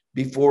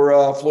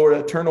before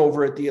Florida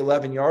turnover at the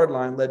 11-yard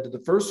line led to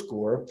the first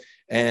score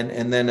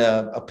and then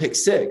a pick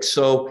six.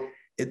 So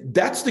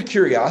that's the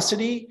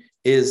curiosity,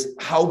 is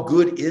how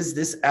good is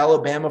this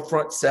Alabama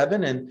front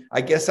seven? And I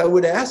guess I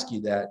would ask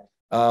you that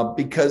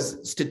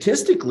because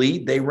statistically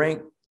they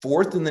rank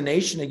fourth in the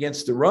nation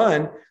against the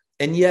run,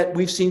 and yet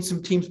we've seen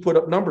some teams put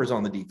up numbers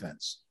on the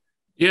defense.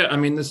 Yeah, I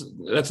mean,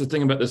 that's the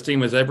thing about this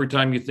team is every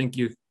time you think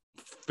you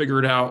figure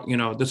it out,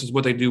 this is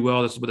what they do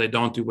well, this is what they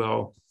don't do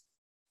well,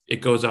 it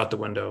goes out the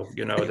window.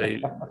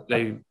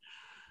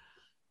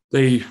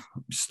 They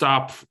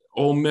stop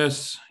Ole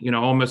Miss.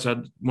 Ole Miss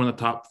had one of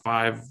the top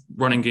 5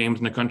 running games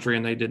in the country,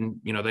 and they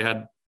didn't. They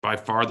had by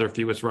far their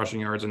fewest rushing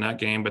yards in that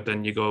game. But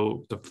then you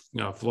go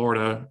to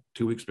Florida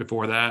 2 weeks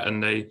before that,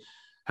 and they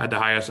had the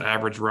highest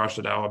average rush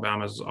that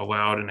Alabama's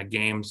allowed in a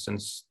game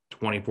since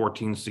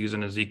 2014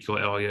 season. Ezekiel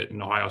Elliott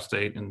in Ohio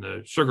State in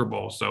the Sugar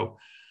Bowl. So,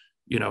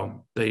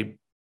 they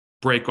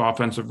break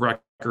offensive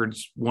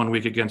records 1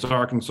 week against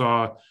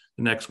Arkansas.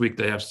 The next week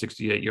they have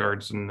 68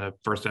 yards in the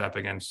first half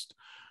against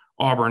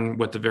Auburn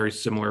with a very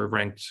similar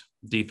ranked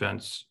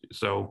defense.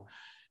 So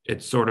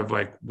it's sort of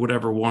like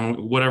whatever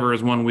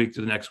is 1 week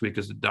to the next week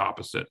is the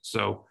opposite.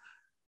 So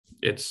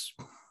it's,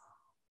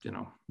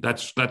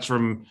 that's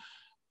from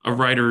a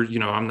writer.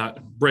 I'm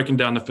not breaking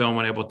down the film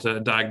and able to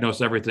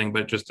diagnose everything,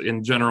 but just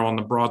in general, on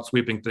the broad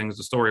sweeping things,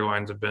 the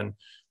storylines have been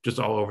just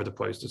all over the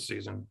place this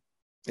season.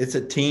 It's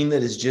a team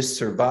that has just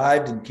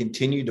survived and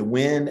continued to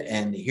win.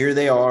 And here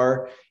they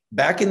are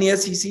back in the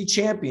SEC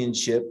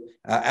championship.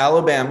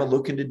 Alabama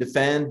looking to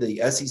defend the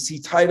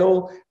SEC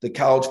title, the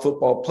college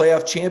football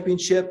playoff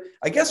championship.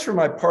 I guess for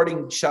my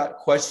parting shot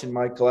question,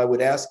 Michael, I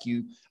would ask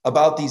you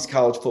about these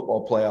college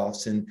football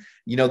playoffs. And,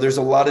 there's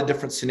a lot of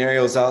different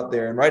scenarios out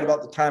there. And right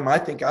about the time I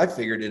think I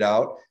figured it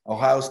out,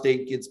 Ohio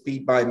State gets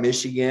beat by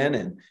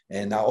Michigan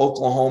and now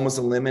Oklahoma's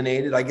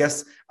eliminated. I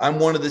guess I'm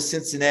one of the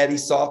Cincinnati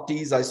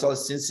softies. I saw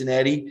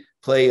Cincinnati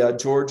play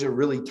Georgia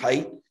really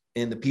tight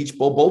in the Peach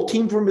Bowl. Both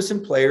teams were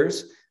missing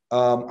players.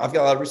 I've got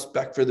a lot of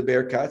respect for the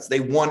Bearcats. They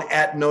won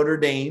at Notre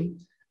Dame.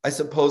 I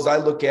suppose I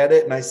look at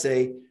it and I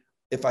say,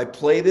 if I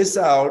play this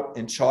out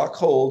and chalk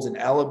holds and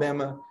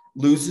Alabama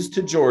loses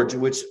to Georgia,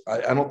 which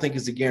I don't think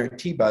is a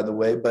guarantee, by the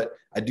way, but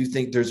I do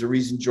think there's a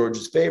reason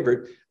Georgia's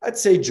favored. I'd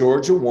say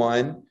Georgia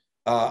won.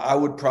 I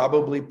would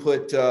probably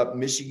put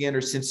Michigan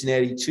or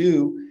Cincinnati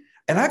 2.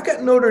 And I've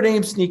got Notre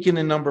Dame sneaking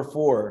in number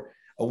 4,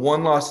 a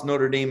one-loss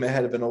Notre Dame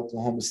ahead of an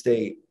Oklahoma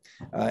State.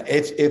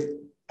 If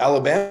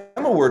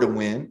Alabama were to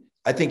win,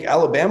 I think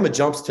Alabama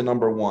jumps to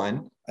number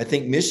 1. I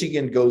think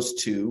Michigan goes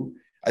 2.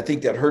 I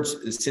think that hurts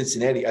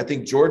Cincinnati. I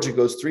think Georgia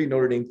goes 3,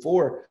 Notre Dame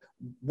 4.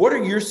 What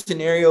are your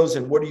scenarios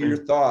and what are your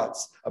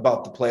thoughts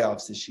about the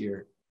playoffs this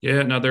year?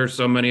 Yeah, no, there's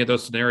so many of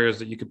those scenarios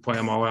that you could play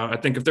them all out. I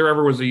think if there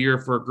ever was a year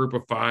for a group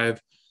of 5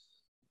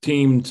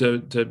 team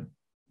to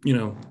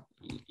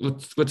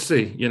let's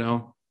see,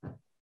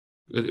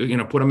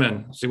 put them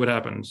in, see what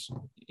happens.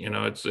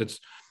 It's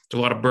a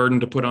lot of burden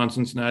to put on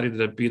Cincinnati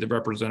to be the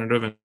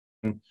representative,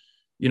 and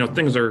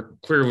things are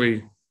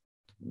clearly,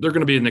 they're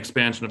going to be an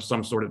expansion of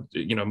some sort of,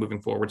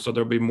 moving forward. So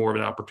there'll be more of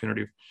an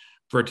opportunity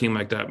for a team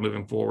like that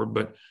moving forward.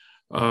 But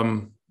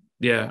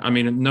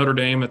Notre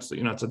Dame, it's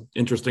an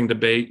interesting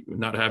debate,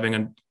 not having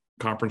a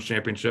conference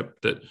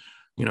championship that,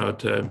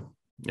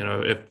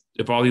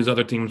 if all these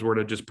other teams were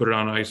to just put it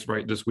on ice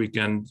right this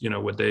weekend,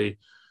 would they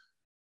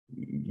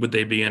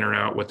be in or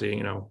out with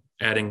the,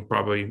 adding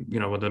probably,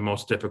 with the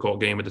most difficult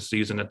game of the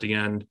season at the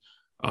end.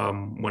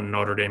 when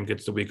Notre Dame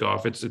gets the week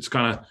off. It's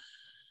kind of,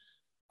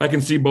 I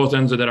can see both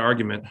ends of that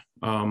argument.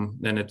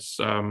 And it's,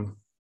 I'm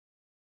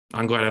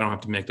glad I don't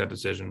have to make that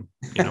decision.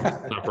 It's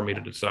not for me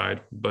to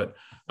decide. But,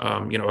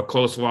 a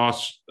close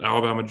loss,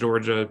 Alabama,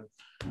 Georgia,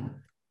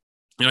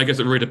 I guess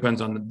it really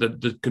depends on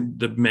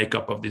the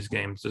makeup of these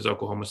games. Does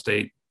Oklahoma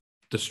State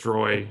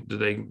destroy? Do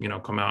they,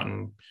 come out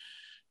and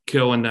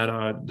kill in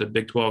that the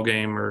Big 12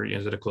 game, or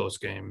is it a close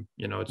game?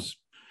 It's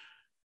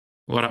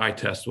a lot of eye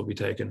tests will be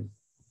taken.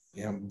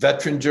 Yeah,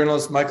 veteran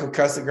journalist Michael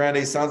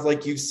Casagrande, sounds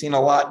like you've seen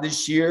a lot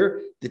this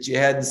year that you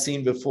hadn't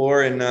seen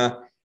before, and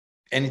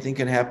anything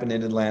can happen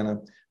in Atlanta.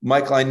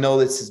 Michael, I know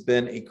this has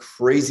been a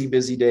crazy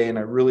busy day, and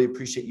I really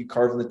appreciate you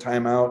carving the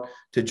time out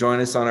to join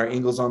us on our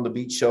Ingles on the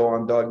Beat show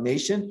on Dog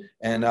Nation.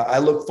 And I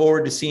look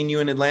forward to seeing you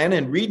in Atlanta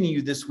and reading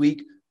you this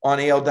week on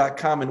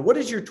AL.com. And what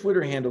is your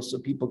Twitter handle so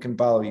people can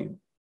follow you?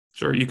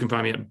 Sure. You can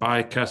find me at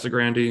By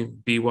Casagrande,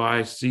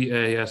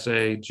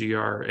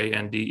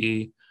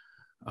 BYCASAGRANDE.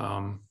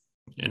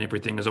 And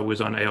everything is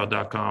always on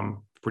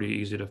AL.com. Pretty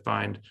easy to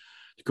find.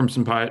 The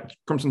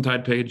Crimson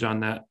Tide page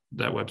on that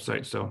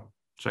website. So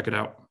check it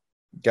out.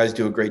 You guys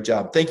do a great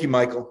job. Thank you,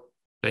 Michael.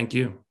 Thank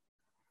you.